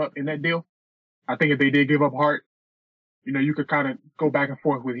Blazers gave up in that deal. I think if they did give up Hart, you could kind of go back and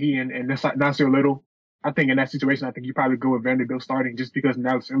forth with he and Nasir Little. I think in that situation, I think you probably go with Vanderbilt starting just because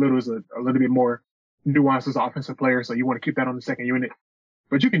Nasir Little is a little bit more nuanced as an offensive player, so you want to keep that on the second unit.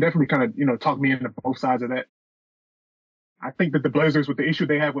 But you can definitely kind of, talk me into both sides of that. I think that the Blazers, with the issue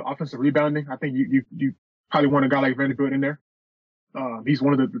they have with offensive rebounding, I think you probably want a guy like Vanderbilt in there. He's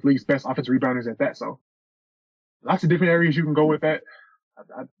one of the league's best offensive rebounders at that. So lots of different areas you can go with that.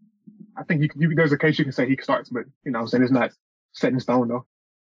 I think there's a case you can say he starts, but I'm saying it's not set in stone though.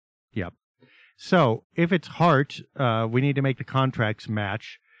 Yep. So if it's Hart, we need to make the contracts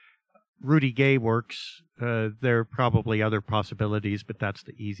match. Rudy Gay works. There are probably other possibilities, but that's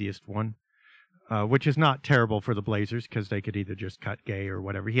the easiest one, which is not terrible for the Blazers because they could either just cut Gay or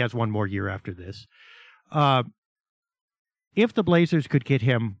whatever. He has one more year after this. If the Blazers could get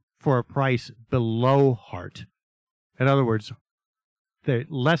him for a price below Hart, in other words, they're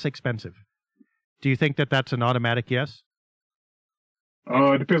less expensive, do you think that that's an automatic yes?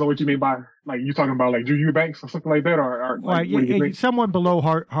 It depends on what you mean by, like, you talking about like Drew Eubanks or something like that, or like, someone below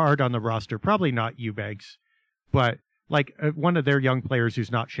Hart on the roster, probably not Eubanks, but like one of their young players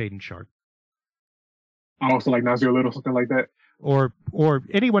who's not Shaedon Sharpe. Also like Nasir Little, something like that. Or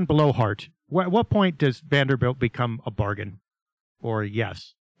anyone below Hart. What point does Vanderbilt become a bargain or a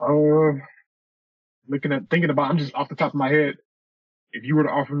yes? Thinking about, I'm just off the top of my head. If you were to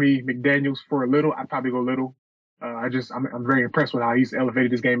offer me McDaniels for a Little, I'd probably go Little. I'm very impressed with how he's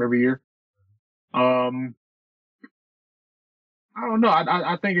elevated his game every year. I don't know.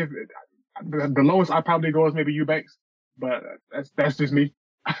 I think if the lowest I'd probably go is maybe Eubanks, but that's just me.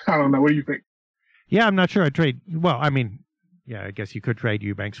 I don't know. What do you think? Yeah, I'm not sure I'd trade. Well, I mean, yeah, I guess you could trade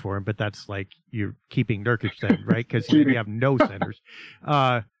Eubanks for him, but that's like you're keeping Nurkic then, right? Because you have no centers.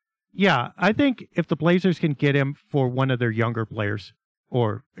 Yeah, I think if the Blazers can get him for one of their younger players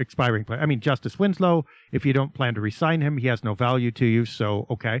or expiring players, I mean, Justice Winslow, if you don't plan to re-sign him, he has no value to you, so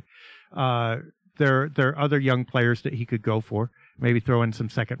okay. There are other young players that he could go for, maybe throw in some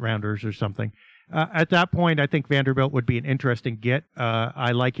second-rounders or something. At that point, I think Vanderbilt would be an interesting get.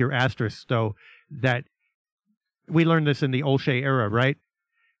 I like your asterisk, though, that we learned this in the Olshey era, right?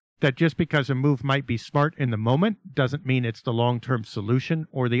 That just because a move might be smart in the moment doesn't mean it's the long-term solution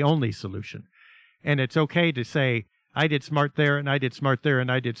or the only solution. And it's okay to say, I did smart there, and I did smart there, and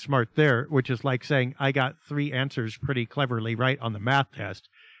I did smart there, which is like saying, I got 3 answers pretty cleverly right on the math test.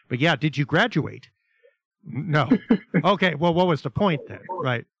 But yeah, did you graduate? No. Okay, well, what was the point then?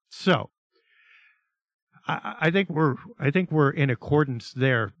 Right. So I think we're in accordance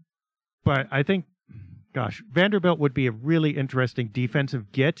there. But I think, gosh, Vanderbilt would be a really interesting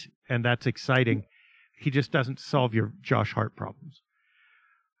defensive get, and that's exciting. He just doesn't solve your Josh Hart problems.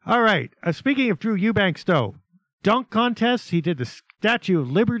 All right. Speaking of Drew Eubanks, though, dunk contests, he did the Statue of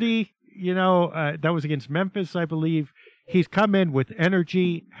Liberty. That was against Memphis, I believe. He's come in with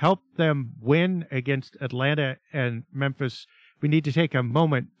energy, helped them win against Atlanta and Memphis. We need to take a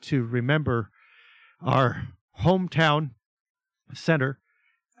moment to remember our hometown center.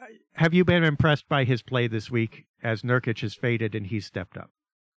 Have you been impressed by his play this week as Nurkic has faded and he's stepped up?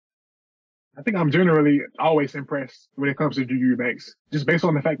 I think I'm generally always impressed when it comes to Drew Eubanks, just based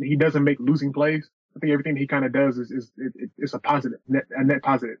on the fact that he doesn't make losing plays. I think everything he kind of does is a positive, a net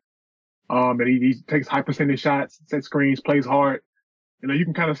positive. And he takes high percentage shots, sets screens, plays hard. You know, you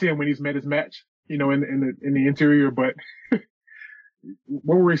can kind of see him when he's met his match, you know, in the interior. But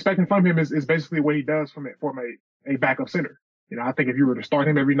what we're expecting from him is basically what he does from a backup center. You know, I think if you were to start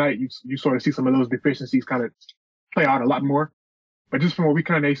him every night, you sort of see some of those deficiencies kind of play out a lot more. But just from what we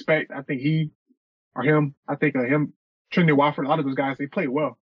kind of expect, I think him, Trinity Wofford, a lot of those guys, they played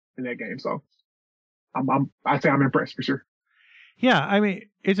well in that game. So I'd say I'm impressed for sure. Yeah, I mean,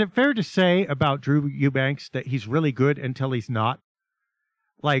 is it fair to say about Drew Eubanks that he's really good until he's not?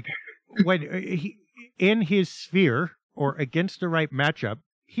 Like, when he in his sphere or against the right matchup,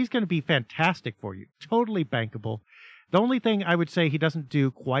 he's going to be fantastic for you. Totally bankable. The only thing I would say he doesn't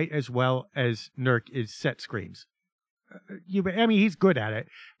do quite as well as Nurk is set screens. He's good at it,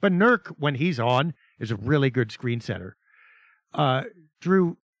 but Nurk, when he's on, is a really good screen setter.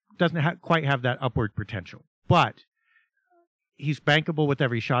 Drew doesn't quite have that upward potential, but he's bankable with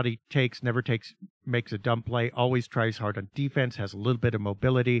every shot he takes, makes a dumb play, always tries hard on defense, has a little bit of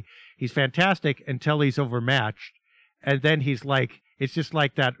mobility. He's fantastic until he's overmatched, and then he's like, it's just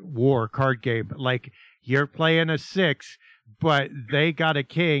like that war card game, like you're playing a 6, but they got a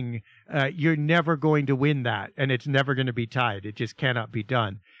king. You're never going to win that, and it's never going to be tied. It just cannot be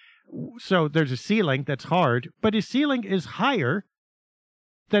done. So there's a ceiling that's hard, but his ceiling is higher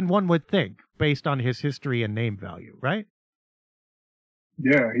than one would think based on his history and name value, right?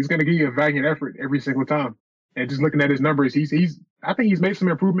 Yeah, he's going to give you a valiant effort every single time. And just looking at his numbers, I think he's made some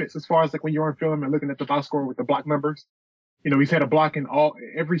improvements as far as like when you're on film and looking at the box score with the block numbers. You know, he's had a block in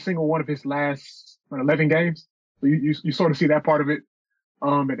every single one of his last 11 games. So you sort of see that part of it.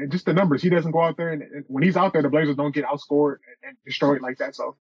 And just the numbers, he doesn't go out there and when he's out there, the Blazers don't get outscored and destroyed like that.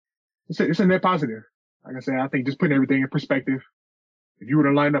 So it's a net positive. Like I said, I think just putting everything in perspective. If you were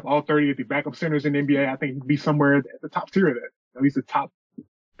to line up all 30 of the backup centers in the NBA, I think he'd be somewhere at the top tier of that. At least the top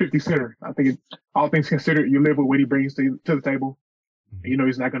 50 center. I think all things considered, you live with what he brings to the table. And you know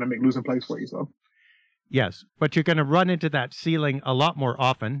he's not going to make losing plays for you. So yes, but you're going to run into that ceiling a lot more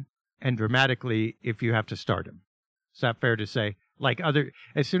often and dramatically if you have to start him. Is that fair to say? Like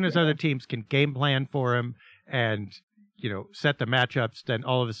as soon as other teams can game plan for him and, you know, set the matchups, then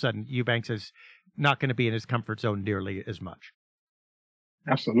all of a sudden Eubanks is not going to be in his comfort zone nearly as much.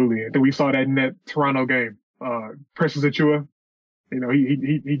 Absolutely. I think we saw that in that Toronto game. Precious Achiuwa, you know,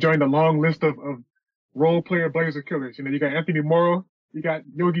 he joined a long list of role player Blazer killers. You know, you got Anthony Morrow, you got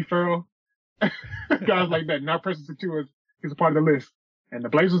Yogi Ferrell, guys like that. Now Precious Achiuwa is a part of the list. And the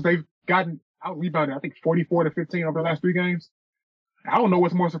Blazers, they've gotten out rebounded, I think 44-15 over the last 3 games. I don't know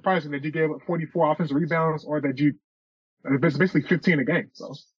what's more surprising, that you gave up 44 offensive rebounds or that it's basically 15 a game.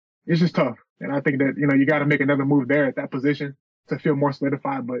 So it's just tough. And I think that, you know, you got to make another move there at that position to feel more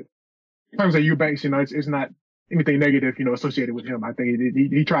solidified. But in terms of Eubanks, you know, it's not anything negative, you know, associated with him. I think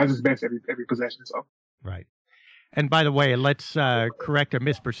he tries his best every possession. So. Right. And by the way, let's correct a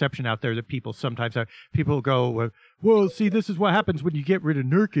misperception out there that people sometimes have. People go, well, see, this is what happens when you get rid of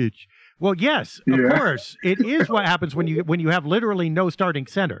Nurkic. Well, yes, of course. It is what happens when you have literally no starting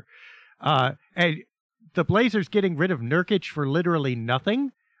center. And the Blazers getting rid of Nurkic for literally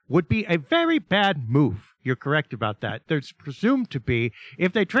nothing would be a very bad move. You're correct about that. There's presumed to be,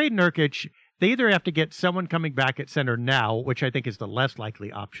 if they trade Nurkic, they either have to get someone coming back at center now, which I think is the less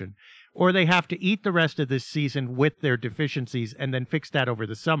likely option, or they have to eat the rest of this season with their deficiencies and then fix that over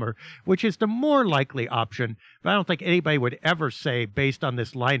the summer, which is the more likely option. But I don't think anybody would ever say, based on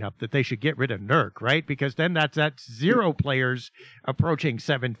this lineup, that they should get rid of Nurk, right? Because then that's 0 players approaching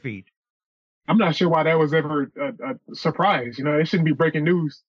 7 feet. I'm not sure why that was ever a surprise. You know, it shouldn't be breaking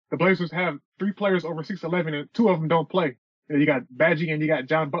news. The Blazers have 3 players over 6'11", and 2 of them don't play. You got Badgie and you got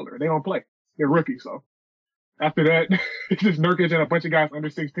John Butler. They don't play. They're rookies. So after that, it's just Nurkic and a bunch of guys under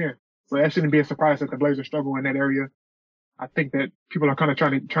 6'10". So that shouldn't be a surprise that the Blazers struggle in that area. I think that people are kind of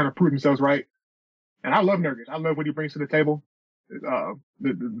trying to prove themselves right. And I love Nurkic. I love what he brings to the table.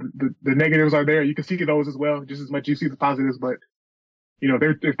 The negatives are there. You can see those as well, just as much as you see the positives. But, you know,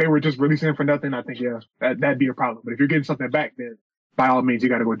 if they were just releasing him for nothing, I think, that'd be a problem. But if you're getting something back, then by all means, you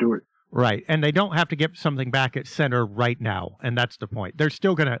got to go do it. Right. And they don't have to get something back at center right now. And that's the point. They're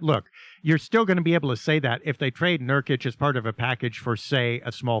still going to look, you're still going to be able to say that if they trade Nurkic as part of a package for, say,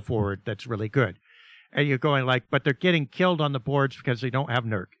 a small forward that's really good. And you're going like, but they're getting killed on the boards because they don't have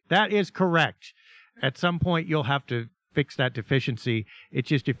Nurk. That is correct. At some point, you'll have to fix that deficiency. It's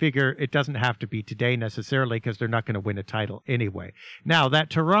just you figure it doesn't have to be today necessarily because they're not going to win a title anyway. Now, that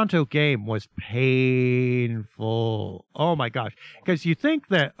Toronto game was painful. Oh, my gosh. Because you think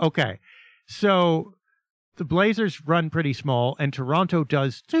that, okay, so the Blazers run pretty small, and Toronto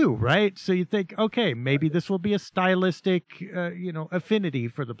does too, right? So you think, okay, maybe this will be a stylistic, affinity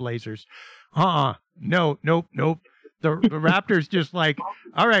for the Blazers. Nope. The Raptors just like,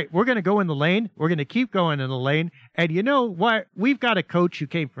 all right, we're going to go in the lane. We're going to keep going in the lane. And you know what? We've got a coach who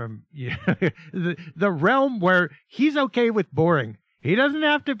came from the realm where he's okay with boring. He doesn't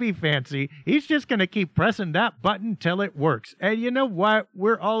have to be fancy. He's just going to keep pressing that button till it works. And you know what?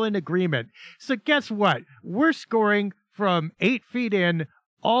 We're all in agreement. So guess what? We're scoring from 8 feet in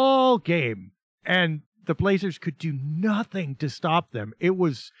all game. And the Blazers could do nothing to stop them. It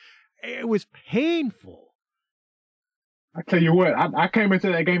was painful. I tell you what, I came into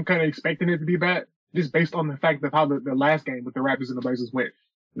that game kind of expecting it to be bad, just based on the fact of how the last game with the Raptors and the Blazers went.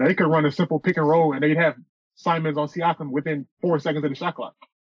 Now, they could run a simple pick and roll, and they'd have Simons on Siakam within 4 seconds of the shot clock.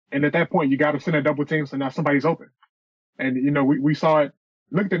 And at that point, you got to send a double team, so now somebody's open. And, we saw it.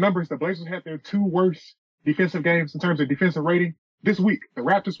 Look at the numbers. The Blazers had their 2 worst defensive games in terms of defensive rating this week. The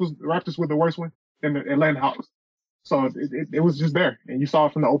Raptors were the worst one, and the Atlanta Hawks. So it was just there. And you saw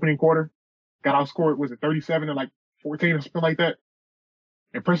it from the opening quarter. Got outscored, was it 37 and 14 or something like that.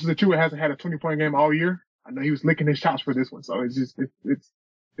 And Precious Achiuwa hasn't had a 20-point game all year. I know he was licking his chops for this one, so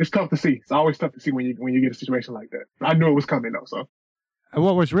it's tough to see. It's always tough to see when you get a situation like that. I knew it was coming though. So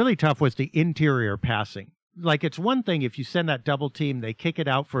what was really tough was the interior passing. Like, it's one thing if you send that double team, they kick it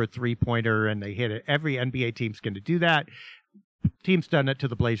out for a 3-pointer and they hit it. Every NBA team's going to do that. Team's done it to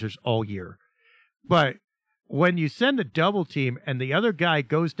the Blazers all year. But when you send a double team and the other guy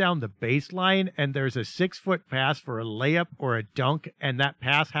goes down the baseline and there's a 6-foot pass for a layup or a dunk and that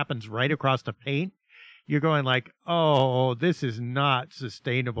pass happens right across the paint, you're going like, oh, this is not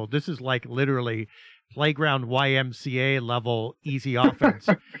sustainable. This is like literally playground YMCA level easy offense.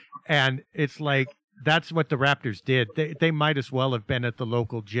 And it's like, that's what the Raptors did. They might as well have been at the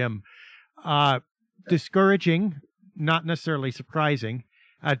local gym. Discouraging, not necessarily surprising.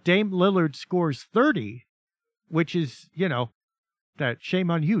 Dame Lillard scores 30, which is, that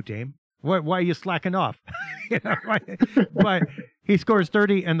shame on you, Dame. Why are you slacking off? But he scores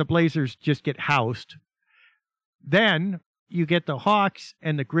 30 and the Blazers just get housed. Then you get the Hawks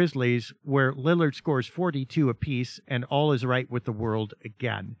and the Grizzlies where Lillard scores 42 apiece and all is right with the world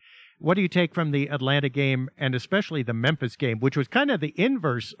again. What do you take from the Atlanta game and especially the Memphis game, which was kind of the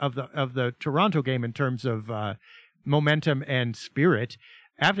inverse of the Toronto game in terms of momentum and spirit?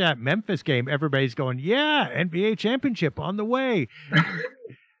 After that Memphis game, everybody's going, yeah, NBA championship on the way.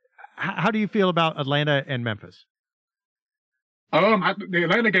 How do you feel about Atlanta and Memphis? The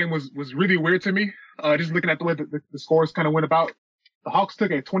Atlanta game was really weird to me. Just looking at the way the scores kind of went about. The Hawks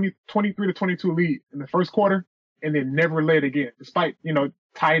took a 23-22 lead in the first quarter and then never led again, despite,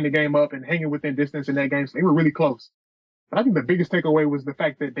 tying the game up and hanging within distance in that game. So they were really close. But I think the biggest takeaway was the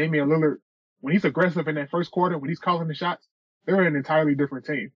fact that Damian Lillard, when he's aggressive in that first quarter, when he's calling the shots, they're an entirely different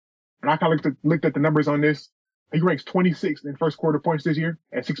team. And I kind of looked at the numbers on this. He ranks 26th in first quarter points this year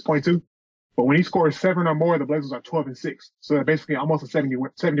at 6.2. But when he scores 7 or more, the Blazers are 12-6. So they're basically almost a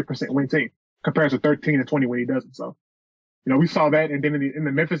 70% win team compared to 13-20 when he doesn't. So, we saw that. And then in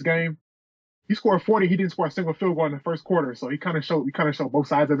the Memphis game, he scored 40. He didn't score a single field goal in the first quarter. So we kind of showed both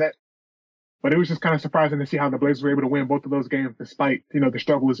sides of that. But it was just kind of surprising to see how the Blazers were able to win both of those games despite, the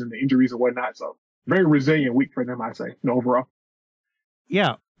struggles and the injuries and whatnot. So very resilient week for them, I'd say, overall.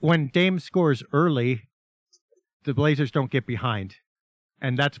 Yeah. When Dame scores early, the Blazers don't get behind.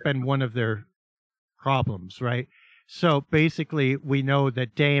 And that's been one of their problems, right? So basically, we know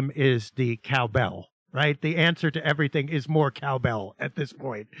that Dame is the cowbell, right? The answer to everything is more cowbell at this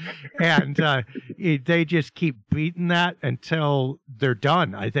point. And they just keep beating that until they're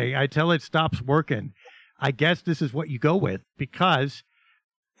done, I think, until it stops working. I guess this is what you go with because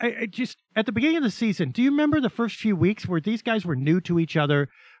I just at the beginning of the season, do you remember the first few weeks where these guys were new to each other,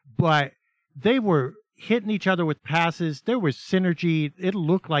 but they were hitting each other with passes? There was synergy. It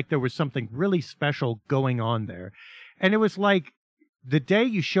looked like there was something really special going on there. And it was like the day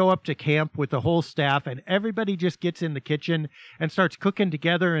you show up to camp with the whole staff and everybody just gets in the kitchen and starts cooking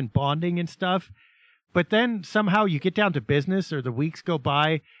together and bonding and stuff. But then somehow you get down to business or the weeks go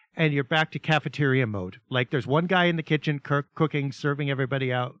by and you're back to cafeteria mode. Like there's one guy in the kitchen cooking, serving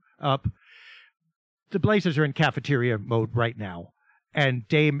everybody up. The Blazers are in cafeteria mode right now. And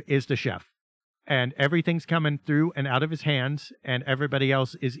Dame is the chef. And everything's coming through and out of his hands, and everybody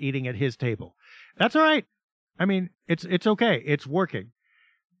else is eating at his table. That's all right. I mean, it's okay. It's working.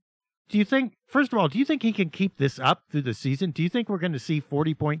 Do you think, first of all, do you think he can keep this up through the season? Do you think we're going to see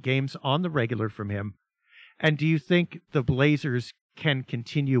 40-point games on the regular from him? And do you think the Blazers can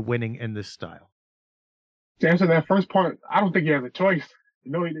continue winning in this style? To answer that first part, I don't think he has a choice.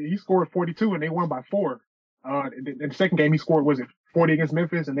 You know, he scored 42 and they won by 4. In the second game, he scored, 40 against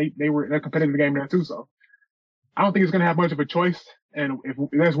Memphis, and they were in a competitive game there too. So I don't think he's going to have much of a choice. And if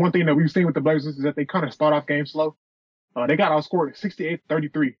there's one thing that we've seen with the Blazers is that they kind of start off games slow. They got outscored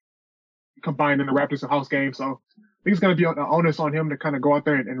 68-33 combined in the Raptors and House game. So I think it's going to be an onus on him to kind of go out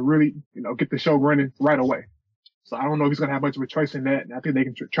there and really, get the show running right away. So I don't know if he's going to have much of a choice in that. And I think they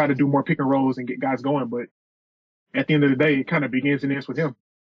can try to do more pick and rolls and get guys going. But at the end of the day, it kind of begins and ends with him.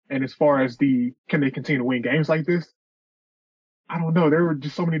 And as far as can they continue to win games like this? I don't know. There were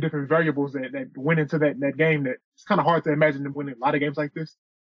just so many different variables that went into that game that it's kind of hard to imagine them winning a lot of games like this.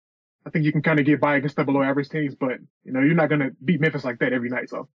 I think you can kind of get by against the below average teams, but you're not going to beat Memphis like that every night.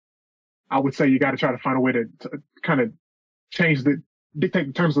 So I would say you got to try to find a way to kind of dictate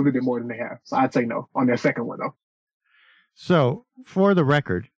the terms a little bit more than they have. So I'd say no on that second one though. So for the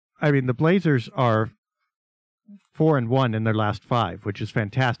record, I mean, the Blazers are 4-1 in their last 5, which is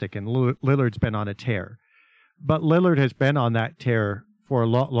fantastic. And Lillard's been on a tear, but Lillard has been on that tear for a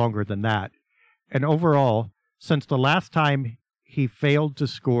lot longer than that. And overall, since the last time he failed to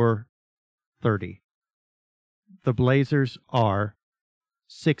score 30, the Blazers are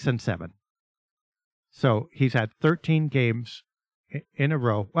 6-7. So he's had 13 games in a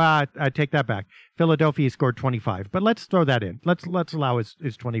row. Well, I take that back. Philadelphia scored 25, but let's throw that in. Let's allow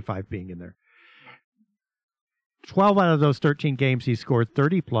his 25 being in there. 12 out of those 13 games, he scored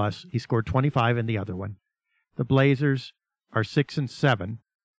 30 plus. He scored 25 in the other one. The Blazers are 6-7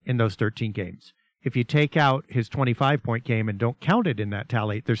 in those 13 games. If you take out his 25-point game and don't count it in that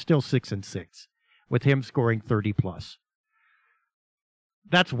tally, they're still 6-6 with him scoring 30 plus.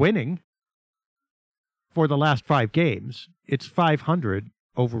 That's winning for the last 5 games. It's 500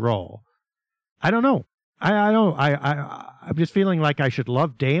 overall. I don't know. I'm just feeling like I should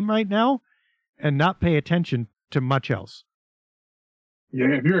love Dame right now and not pay attention to much else. Yeah,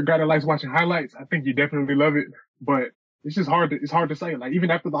 if you're a guy that likes watching highlights, I think you definitely love it. But it's just hard to say. Like,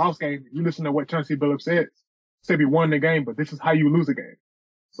 even after the House game, you listen to what Chauncey Billups said we won the game, but this is how you lose a game.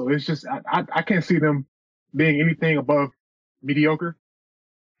 So it's just, I can't see them being anything above mediocre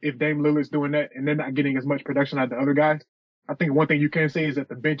if Dame Lillard's doing that and they're not getting as much production out of the other guys. I think one thing you can say is that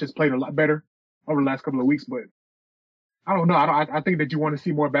the bench has played a lot better over the last couple of weeks, but I don't know. I think that you want to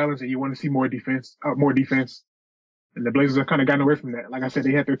see more balance and you want to see more defense. And the Blazers have kind of gotten away from that. Like I said,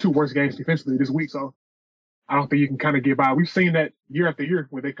 they had their 2 worst games defensively this week, so I don't think you can kind of get by. We've seen that year after year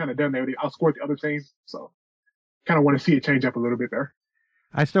where they kind of done that. They outscored the other teams, so kind of want to see it change up a little bit there.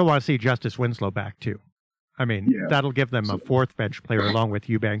 I still want to see Justice Winslow back, too. I mean, that'll give them a 4th bench player along with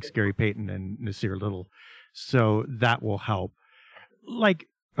Eubanks, Gary Payton, and Nasir Little. So that will help. Like,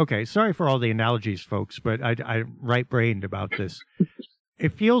 okay, sorry for all the analogies, folks, but I'm right-brained about this.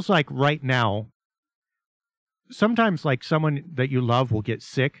 It feels like right now, sometimes like someone that you love will get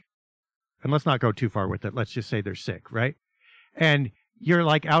sick, and let's not go too far with it. Let's just say they're sick, right? And you're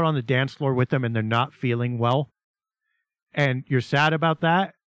like out on the dance floor with them and they're not feeling well. And you're sad about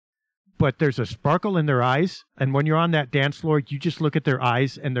that, but there's a sparkle in their eyes. And when you're on that dance floor, you just look at their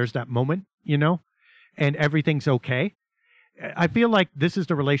eyes and there's that moment, and everything's okay. I feel like this is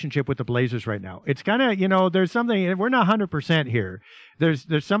the relationship with the Blazers right now. It's kind of, there's something, we're not 100% here. There's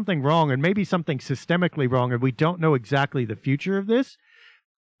something wrong, and maybe something systemically wrong, and we don't know exactly the future of this.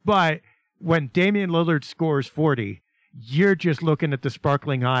 But when Damian Lillard scores 40, you're just looking at the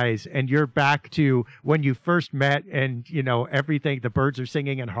sparkling eyes, and you're back to when you first met, and, everything, the birds are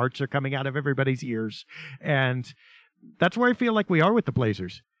singing and hearts are coming out of everybody's ears. And that's where I feel like we are with the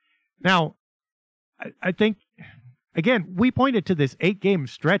Blazers. Now, I think, again, we pointed to this 8-game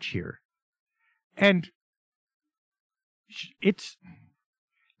stretch here, and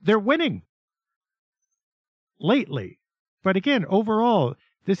they're winning lately. But again, overall,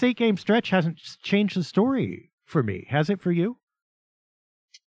 this 8-game stretch hasn't changed the story for me. Has it for you?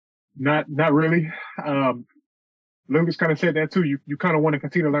 Not really. Lucas kind of said that too. You kind of want to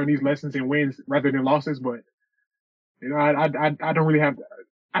continue to learn these lessons and wins rather than losses, but I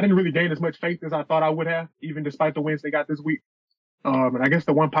didn't really gain as much faith as I thought I would have, even despite the wins they got this week. And I guess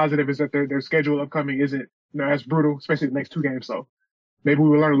the one positive is that their schedule upcoming isn't as brutal, especially the next 2 games. So maybe we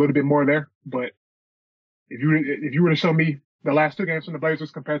will learn a little bit more there. But if you were to show me the last 2 games from the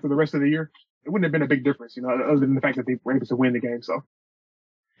Blazers compared to the rest of the year, it wouldn't have been a big difference, other than the fact that they were able to win the game. So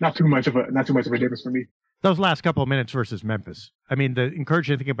not too much of a difference for me. Those last couple of minutes versus Memphis. I mean, the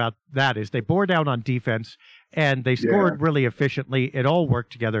encouraging thing about that is they bore down on defense and they scored really efficiently. It all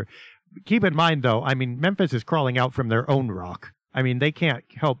worked together. keep in mind, though, I mean, Memphis is crawling out from their own rock. I mean, they can't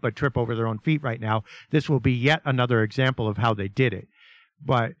help but trip over their own feet right now. This will be yet another example of how they did it.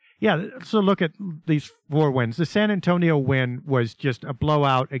 But, yeah, so look at these 4 wins. The San Antonio win was just a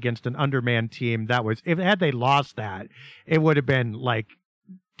blowout against an undermanned team. That was, had they lost that, it would have been, like,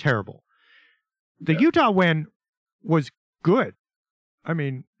 terrible. The Utah win was good. I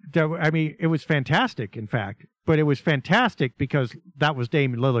mean, it was fantastic, in fact. But it was fantastic because that was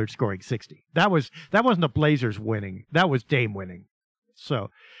Dame Lillard scoring 60. That wasn't the Blazers winning. That was Dame winning. So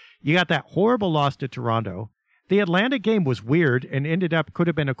you got that horrible loss to Toronto. The Atlanta game was weird and could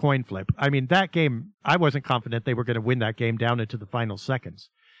have been a coin flip. I mean, that game, I wasn't confident they were going to win that game down into the final seconds.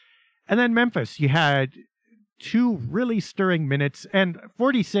 And then Memphis, you had 2 really stirring minutes and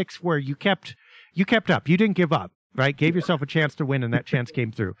 46 where you kept up. You didn't give up, right? Gave yourself a chance to win, and that chance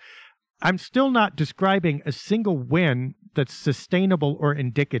came through. I'm still not describing a single win that's sustainable or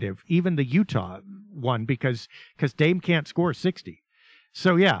indicative, even the Utah one, because Dame can't score 60.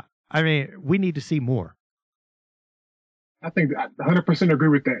 So, yeah, I mean, we need to see more. I think I 100% agree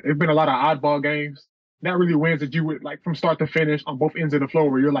with that. There's been a lot of oddball games, not really wins that you would, like, from start to finish on both ends of the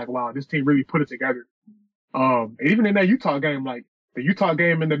floor where you're like, wow, this team really put it together. Even in that Utah game, like, the Utah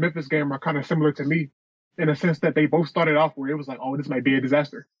game and the Memphis game are kind of similar to me in a sense that they both started off where it was like, oh, this might be a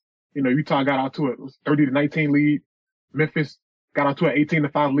disaster. You know, Utah got out to it was 30-19 lead. Memphis got out to an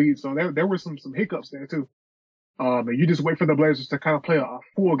 18-5 lead. So there were some hiccups there too. And you just wait for the Blazers to kind of play a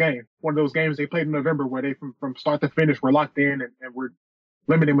full game. One of those games they played in November where they from start to finish were locked in and were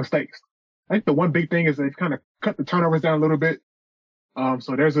limiting mistakes. I think the one big thing is they've kind of cut the turnovers down a little bit.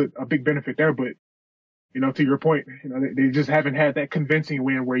 So there's a big benefit there. But, you know, to your point, you know, they just haven't had that convincing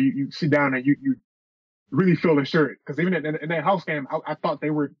win where you sit down and you really feel assured. Because even in that house game, I thought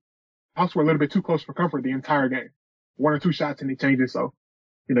Hawks were a little bit too close for comfort the entire game. 1 or 2 shots and they changed it. So,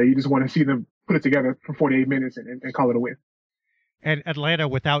 you know, you just want to see them put it together for 48 minutes and call it a win. And Atlanta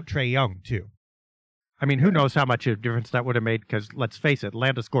without Trae Young, too. I mean, who knows how much of a difference that would have made, because let's face it,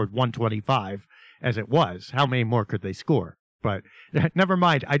 Atlanta scored 125 as it was. How many more could they score? But never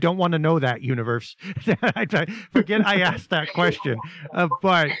mind. I don't want to know that, universe. Forget I asked that question.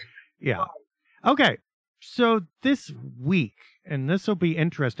 But, yeah. Okay. So this week, and this will be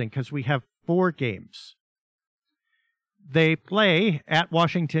interesting because we have 4 games. They play at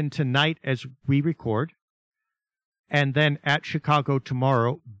Washington tonight as we record, and then at Chicago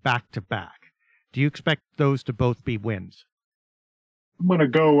tomorrow, back-to-back. Do you expect those to both be wins? I'm going to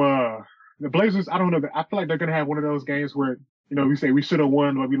go the Blazers. I don't know. I feel like they're going to have one of those games where, you know, we say we should have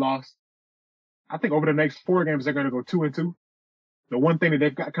won, but we lost. I think over the next 4 games, they're going to go 2-2. The one thing that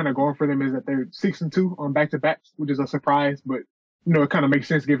they've got kind of going for them is that they're 6-2 on back-to-backs, which is a surprise, but, you know, it kind of makes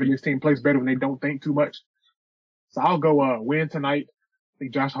sense given this team plays better when they don't think too much. So I'll go win tonight. I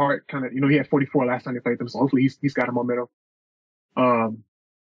think Josh Hart kind of, you know, he had 44 last time they played them, so hopefully he's got a momentum.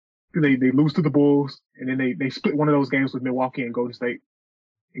 They lose to the Bulls, and then they split one of those games with Milwaukee and Golden State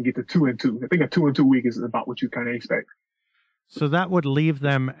and get to 2-2. I think a 2-2 week is about what you kind of expect. So that would leave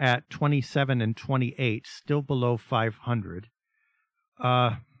them at 27-28, still below 500.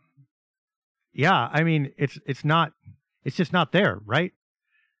 Yeah, I mean, it's just not there, right?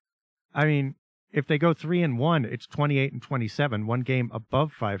 I mean, if they go 3-1, it's 28-27, 1 game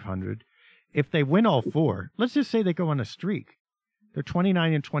above 500. If they win all 4, let's just say they go on a streak. They're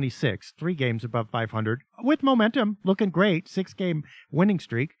 29-26, 3 games above 500 with momentum, looking great, 6-game winning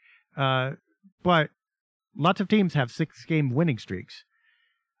streak. But lots of teams have 6-game winning streaks.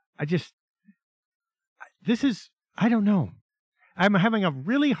 I don't know. I'm having a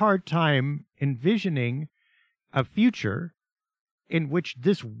really hard time envisioning a future in which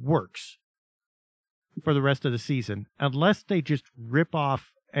this works for the rest of the season, unless they just rip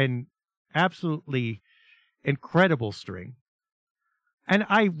off an absolutely incredible string. And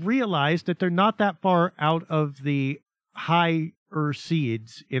I realize that they're not that far out of the higher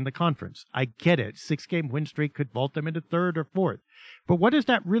seeds in the conference. I get it. 6-game win streak could vault them into 3rd or 4th. But what does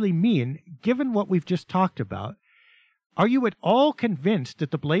that really mean, given what we've just talked about? Are you at all convinced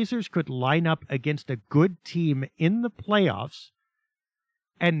that the Blazers could line up against a good team in the playoffs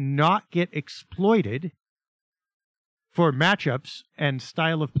and not get exploited for matchups and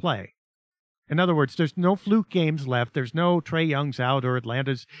style of play? In other words, there's no fluke games left. There's no Trae Young's out or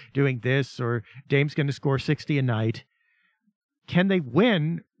Atlanta's doing this or Dame's going to score 60 a night. Can they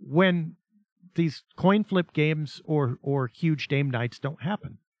win when these coin flip games or huge Dame nights don't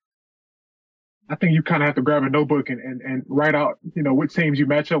happen? I think you kind of have to grab a notebook and write out, you know, which teams you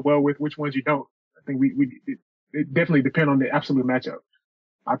match up well with, which ones you don't. I think it definitely depends on the absolute matchup.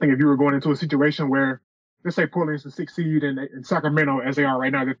 I think if you were going into a situation where, let's say Portland's the 6th seed and Sacramento, as they are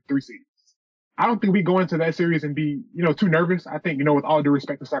right now, they're the 3 seed. I don't think we go into that series and be, too nervous. I think, with all due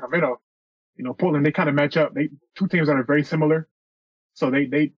respect to Sacramento, Portland, they kind of match up. Two teams that are very similar. So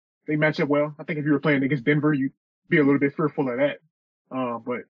they match up well. I think if you were playing against Denver, you'd be a little bit fearful of that.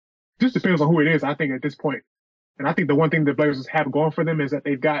 But just depends on who it is, I think, at this point. And I think the one thing the Blazers have going for them is that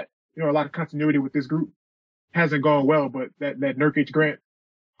they've got, a lot of continuity with this group. Hasn't gone well, but that Nurkic, Grant,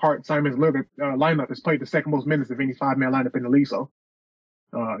 Hart, Simons, Lillard lineup has played the second most minutes of any 5-man lineup in the league. So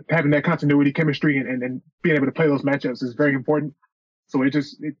having that continuity, chemistry, and being able to play those matchups is very important. So it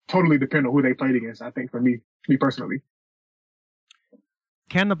totally depends on who they played against, I think, for me personally.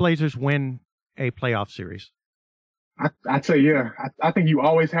 Can the Blazers win a playoff series? I'd say, yeah. I think you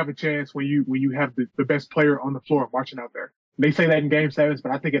always have a chance when you have the best player on the floor marching out there. They say that in Game 7s,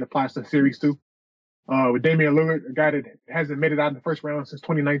 but I think it applies to series too. With Damian Lillard, a guy that hasn't made it out in the first round since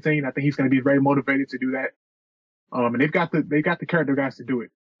 2019, I think he's going to be very motivated to do that. And they've got the character guys to do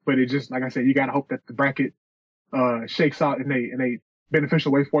it. But it just, like I said, you got to hope that the bracket shakes out in a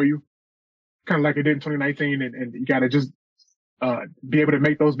beneficial way for you, kind of like it did in 2019. And you got to just be able to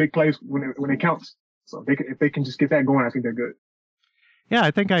make those big plays when it counts. So if they can just get that going, I think they're good. Yeah,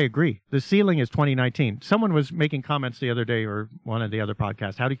 I think I agree. The ceiling is 2019. Someone was making comments the other day, or one of the other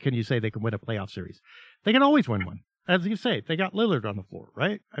podcasts. Can you say they can win a playoff series? They can always win one. As you say, they got Lillard on the floor,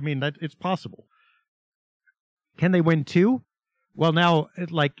 right? I mean, it's possible. Can they win 2? Well, now,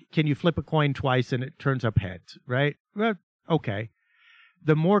 can you flip a coin twice and it turns up heads, right? Well, okay.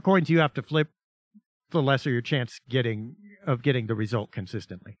 The more coins you have to flip, the lesser your chance of getting the result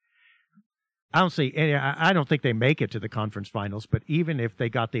consistently. I don't think they make it to the conference finals, but even if they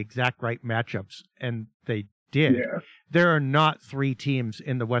got the exact right matchups, and they did, there are not 3 teams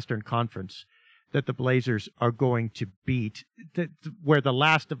in the Western Conference that the Blazers are going to beat, where the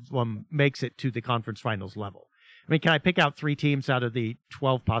last of them makes it to the conference finals level. I mean, can I pick out 3 teams out of the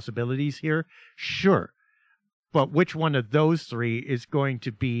 12 possibilities here? Sure. But which one of those 3 is going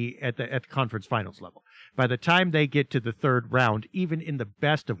to be at the conference finals level? By the time they get to the third round, even in the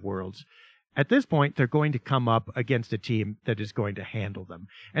best of worlds, at this point, they're going to come up against a team that is going to handle them,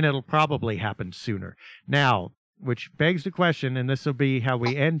 and it'll probably happen sooner. Now, which begs the question, and this will be how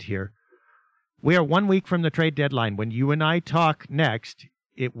we end here, we are 1 week from the trade deadline. When you and I talk next,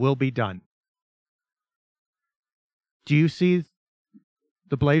 it will be done. Do you see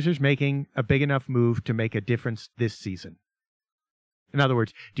the Blazers making a big enough move to make a difference this season? In other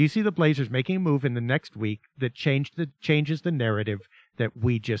words, do you see the Blazers making a move in the next week that changes the narrative that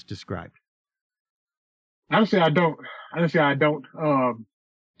we just described? Honestly, I don't.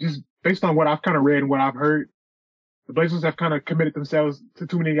 Just based on what I've kind of read and what I've heard, the Blazers have kind of committed themselves to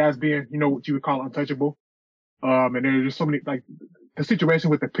too many guys being, what you would call untouchable. And there are just so many, like the situation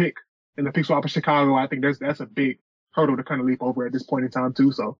with the pick and the pick swap in Chicago. I think that's a big hurdle to kind of leap over at this point in time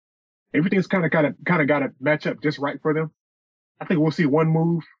too. So everything's kind of got to match up just right for them. I think we'll see one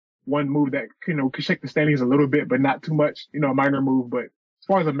move that could shake the standings a little bit, but not too much. A minor move. But as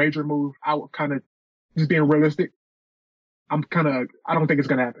far as a major move, I would kind of, just being realistic, I don't think it's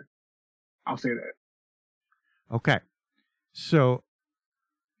going to happen. I'll say that. Okay. So,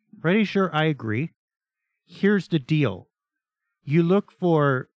 pretty sure I agree. Here's the deal. You look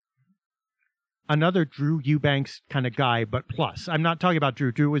for another Drew Eubanks kind of guy, but plus. I'm not talking about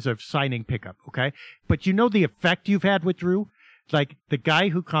Drew. Drew is a signing pickup, okay? But the effect you've had with Drew? Like, the guy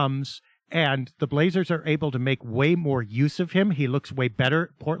who comes and the Blazers are able to make way more use of him. He looks way better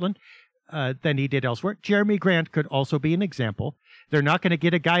at Portland than he did elsewhere. Jeremy Grant could also be an example. They're not going to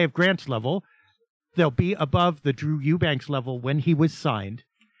get a guy of Grant's level. They'll be above the Drew Eubanks level when he was signed.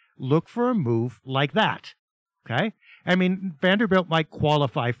 Look for a move like that, okay? I mean, Vanderbilt might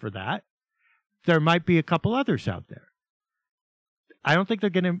qualify for that. There might be a couple others out there. I don't think they're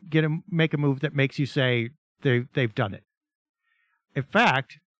going to make a move that makes you say they've done it. In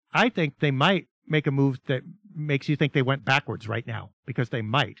fact, I think they might make a move that makes you think they went backwards right now, because they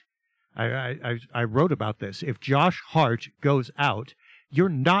might. I wrote about this. If Josh Hart goes out, you're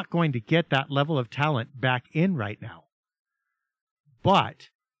not going to get that level of talent back in right now. But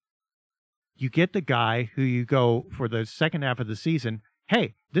you get the guy who you go for the second half of the season,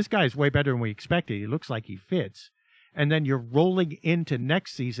 hey, this guy's way better than we expected. He looks like he fits. And then you're rolling into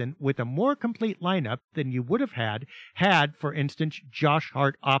next season with a more complete lineup than you would have had, for instance, Josh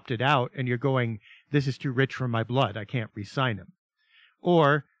Hart opted out and you're going, this is too rich for my blood. I can't re-sign him.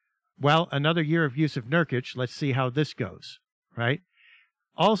 Or, well, another year of use of Nurkic. Let's see how this goes, right?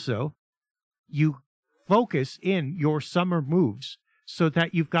 Also, you focus in your summer moves so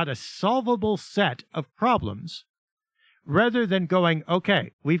that you've got a solvable set of problems rather than going,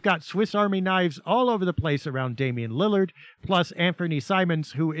 okay, we've got Swiss Army knives all over the place around Damian Lillard, plus Anthony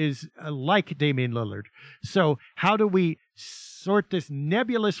Simons, who is like Damian Lillard. So how do we sort this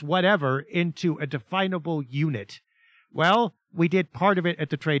nebulous whatever into a definable unit? Well, we did part of it at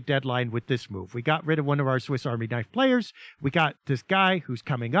the trade deadline with this move. We got rid of one of our Swiss Army knife players. We got this guy who's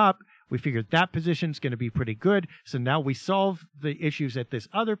coming up. We figured that position's going to be pretty good. So now we solve the issues at this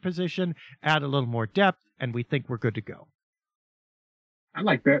other position, add a little more depth, and we think we're good to go. I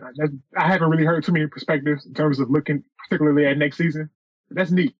like that. I haven't really heard too many perspectives in terms of looking particularly at next season.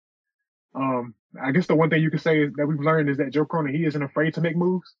 That's neat. I guess the one thing you could say is that we've learned is that Joe Cronin, he isn't afraid to make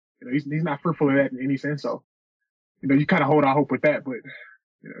moves. He's not fearful of that in any sense. So, you kind of hold out hope with that. But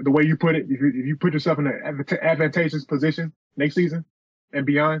the way you put it, if you put yourself in an advantageous position next season and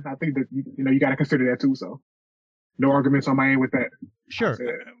beyond, I think that you got to consider that too. So, no arguments on my end with that. Sure.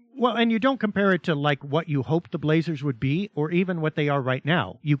 Well, and you don't compare it to like what you hoped the Blazers would be or even what they are right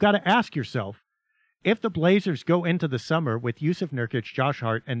now. You got to ask yourself, if the Blazers go into the summer with Yusuf Nurkic, Josh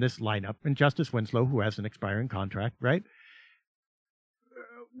Hart, and this lineup, and Justice Winslow, who has an expiring contract, right?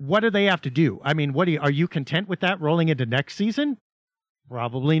 What do they have to do? I mean, are you content with that rolling into next season?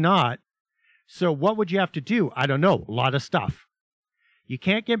 Probably not. So what would you have to do? I don't know. A lot of stuff. You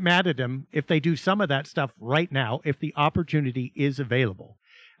can't get mad at them if they do some of that stuff right now, if the opportunity is available.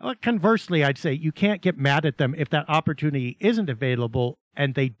 Conversely, I'd say you can't get mad at them if that opportunity isn't available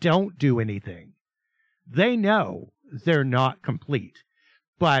and they don't do anything. They know they're not complete,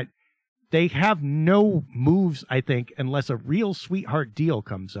 but they have no moves, I think, unless a real sweetheart deal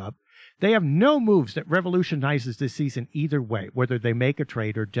comes up. They have no moves that revolutionizes this season either way, whether they make a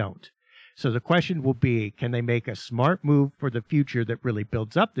trade or don't. So the question will be, can they make a smart move for the future that really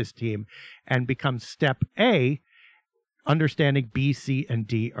builds up this team and becomes step A, understanding B, C, and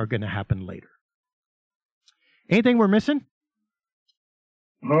D are going to happen later. Anything we're missing?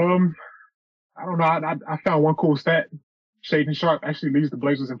 I don't know. I found one cool stat. Shaden Sharp actually leads the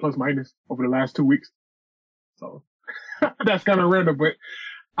Blazers in plus minus over the last 2 weeks. So that's kind of random, but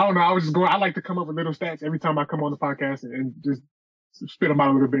I don't know. I like to come up with little stats every time I come on the podcast and just spit them out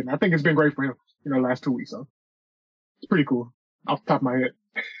a little bit. And I think it's been great for him, the last 2 weeks. So it's pretty cool off the top of my head.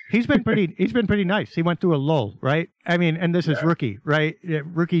 He's been pretty nice. He went through a lull, right? I mean, and this is rookie, right?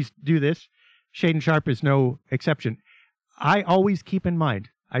 Rookies do this. Shaden Sharp is no exception. I always keep in mind,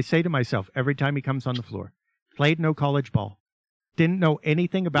 I say to myself every time he comes on the floor, played no college ball, didn't know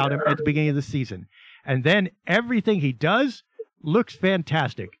anything about him at the beginning of the season. And then everything he does looks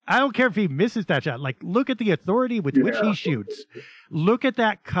fantastic. I don't care if he misses that shot. Like, look at the authority with which he shoots. Look at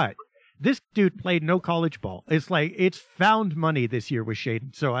that cut. This dude played no college ball. It's like, it's found money this year with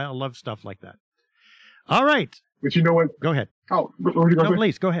Shaden. So I love stuff like that. All right. But you know what? Go ahead. Oh, what were you going to say?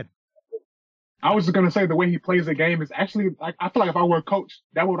 Please, go ahead. I was just going to say the way he plays the game is actually, like, I feel like if I were a coach,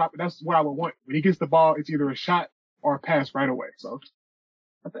 that's what I would want. When he gets the ball, it's either a shot or a pass right away. So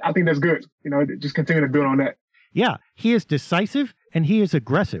I think that's good. Just continue to build on that. Yeah, he is decisive and he is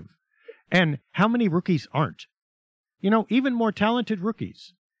aggressive. And how many rookies aren't? Even more talented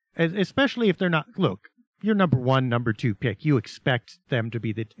rookies. Especially if they're not, look, you're number 1, number 2 pick. You expect them to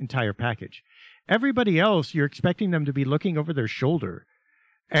be the entire package. Everybody else, you're expecting them to be looking over their shoulder.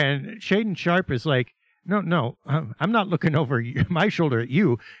 And Shaden Sharp is like, no, I'm not looking over my shoulder at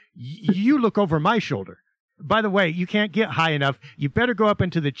you. You look over my shoulder. By the way, you can't get high enough. You better go up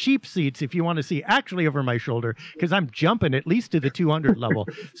into the cheap seats if you want to see actually over my shoulder, because I'm jumping at least to the 200 level.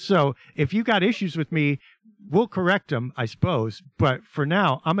 So if you got issues with me, we'll correct them, I suppose. But for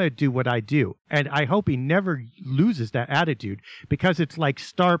now, I'm going to do what I do. And I hope he never loses that attitude, because it's like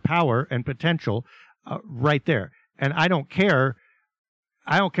star power and potential right there. And I don't care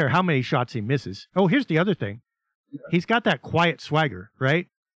how many shots he misses. Oh, here's the other thing. He's got that quiet swagger, right?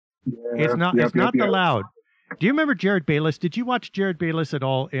 Yeah, it's not the loud. Do you remember Jared Bayless? Did you watch Jared Bayless at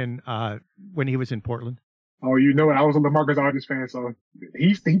all when he was in Portland? Oh, I was a LaMarcus Aldridge fan, so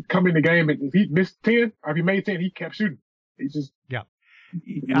he'd come in the game, and if he missed 10 or if he made 10, he kept shooting. He just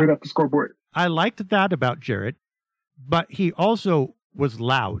lit up the scoreboard. I liked that about Jared, but he also was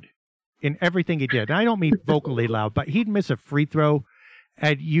loud in everything he did. And I don't mean vocally loud, but he'd miss a free throw,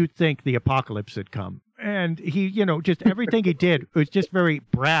 and you'd think the apocalypse had come. And he, just everything he did was just very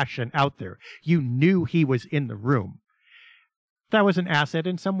brash and out there. You knew he was in the room. That was an asset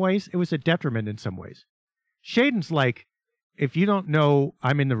in some ways. It was a detriment in some ways. Shaden's like, if you don't know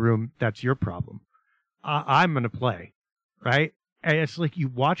I'm in the room, that's your problem. I'm going to play, right? And it's like you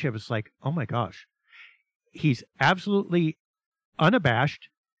watch him, it's like, oh my gosh. He's absolutely unabashed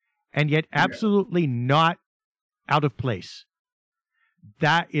and yet absolutely not out of place.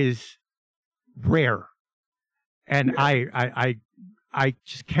 That is rare. And I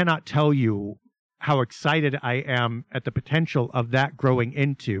just cannot tell you how excited I am at the potential of that growing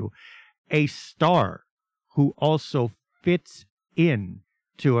into a star who also fits in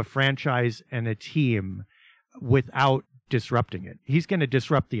to a franchise and a team without disrupting it. He's going to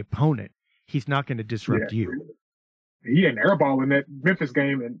disrupt the opponent. He's not going to disrupt you. He had an air ball in that Memphis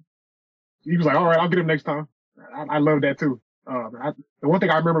game, and he was like, all right, I'll get him next time. I love that too. The one thing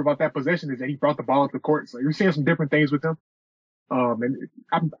I remember about that possession is that he brought the ball up the court. So you're seeing some different things with him. And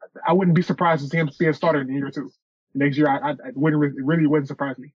I wouldn't be surprised to see him be a starter in the year too. Next year, I really wouldn't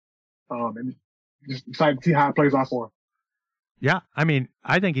surprise me. And just excited to see how it plays off for him. Yeah, I mean,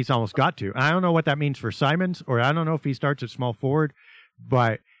 I think he's almost got to. I don't know what that means for Simons, or I don't know if he starts at small forward,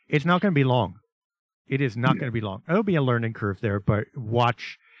 but it's not going to be long. It is not going to be long. It'll be a learning curve there, but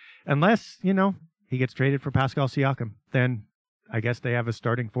watch. Unless, he gets traded for Pascal Siakam, then I guess they have a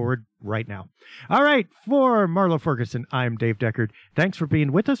starting forward right now. All right, for Marlow Ferguson, I'm Dave Deckard. Thanks for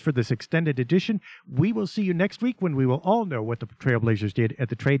being with us for this extended edition. We will see you next week when we will all know what the Trailblazers did at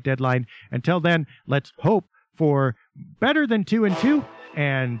the trade deadline. Until then, let's hope for better than 2-2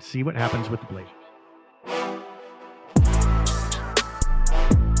 and see what happens with the Blazers.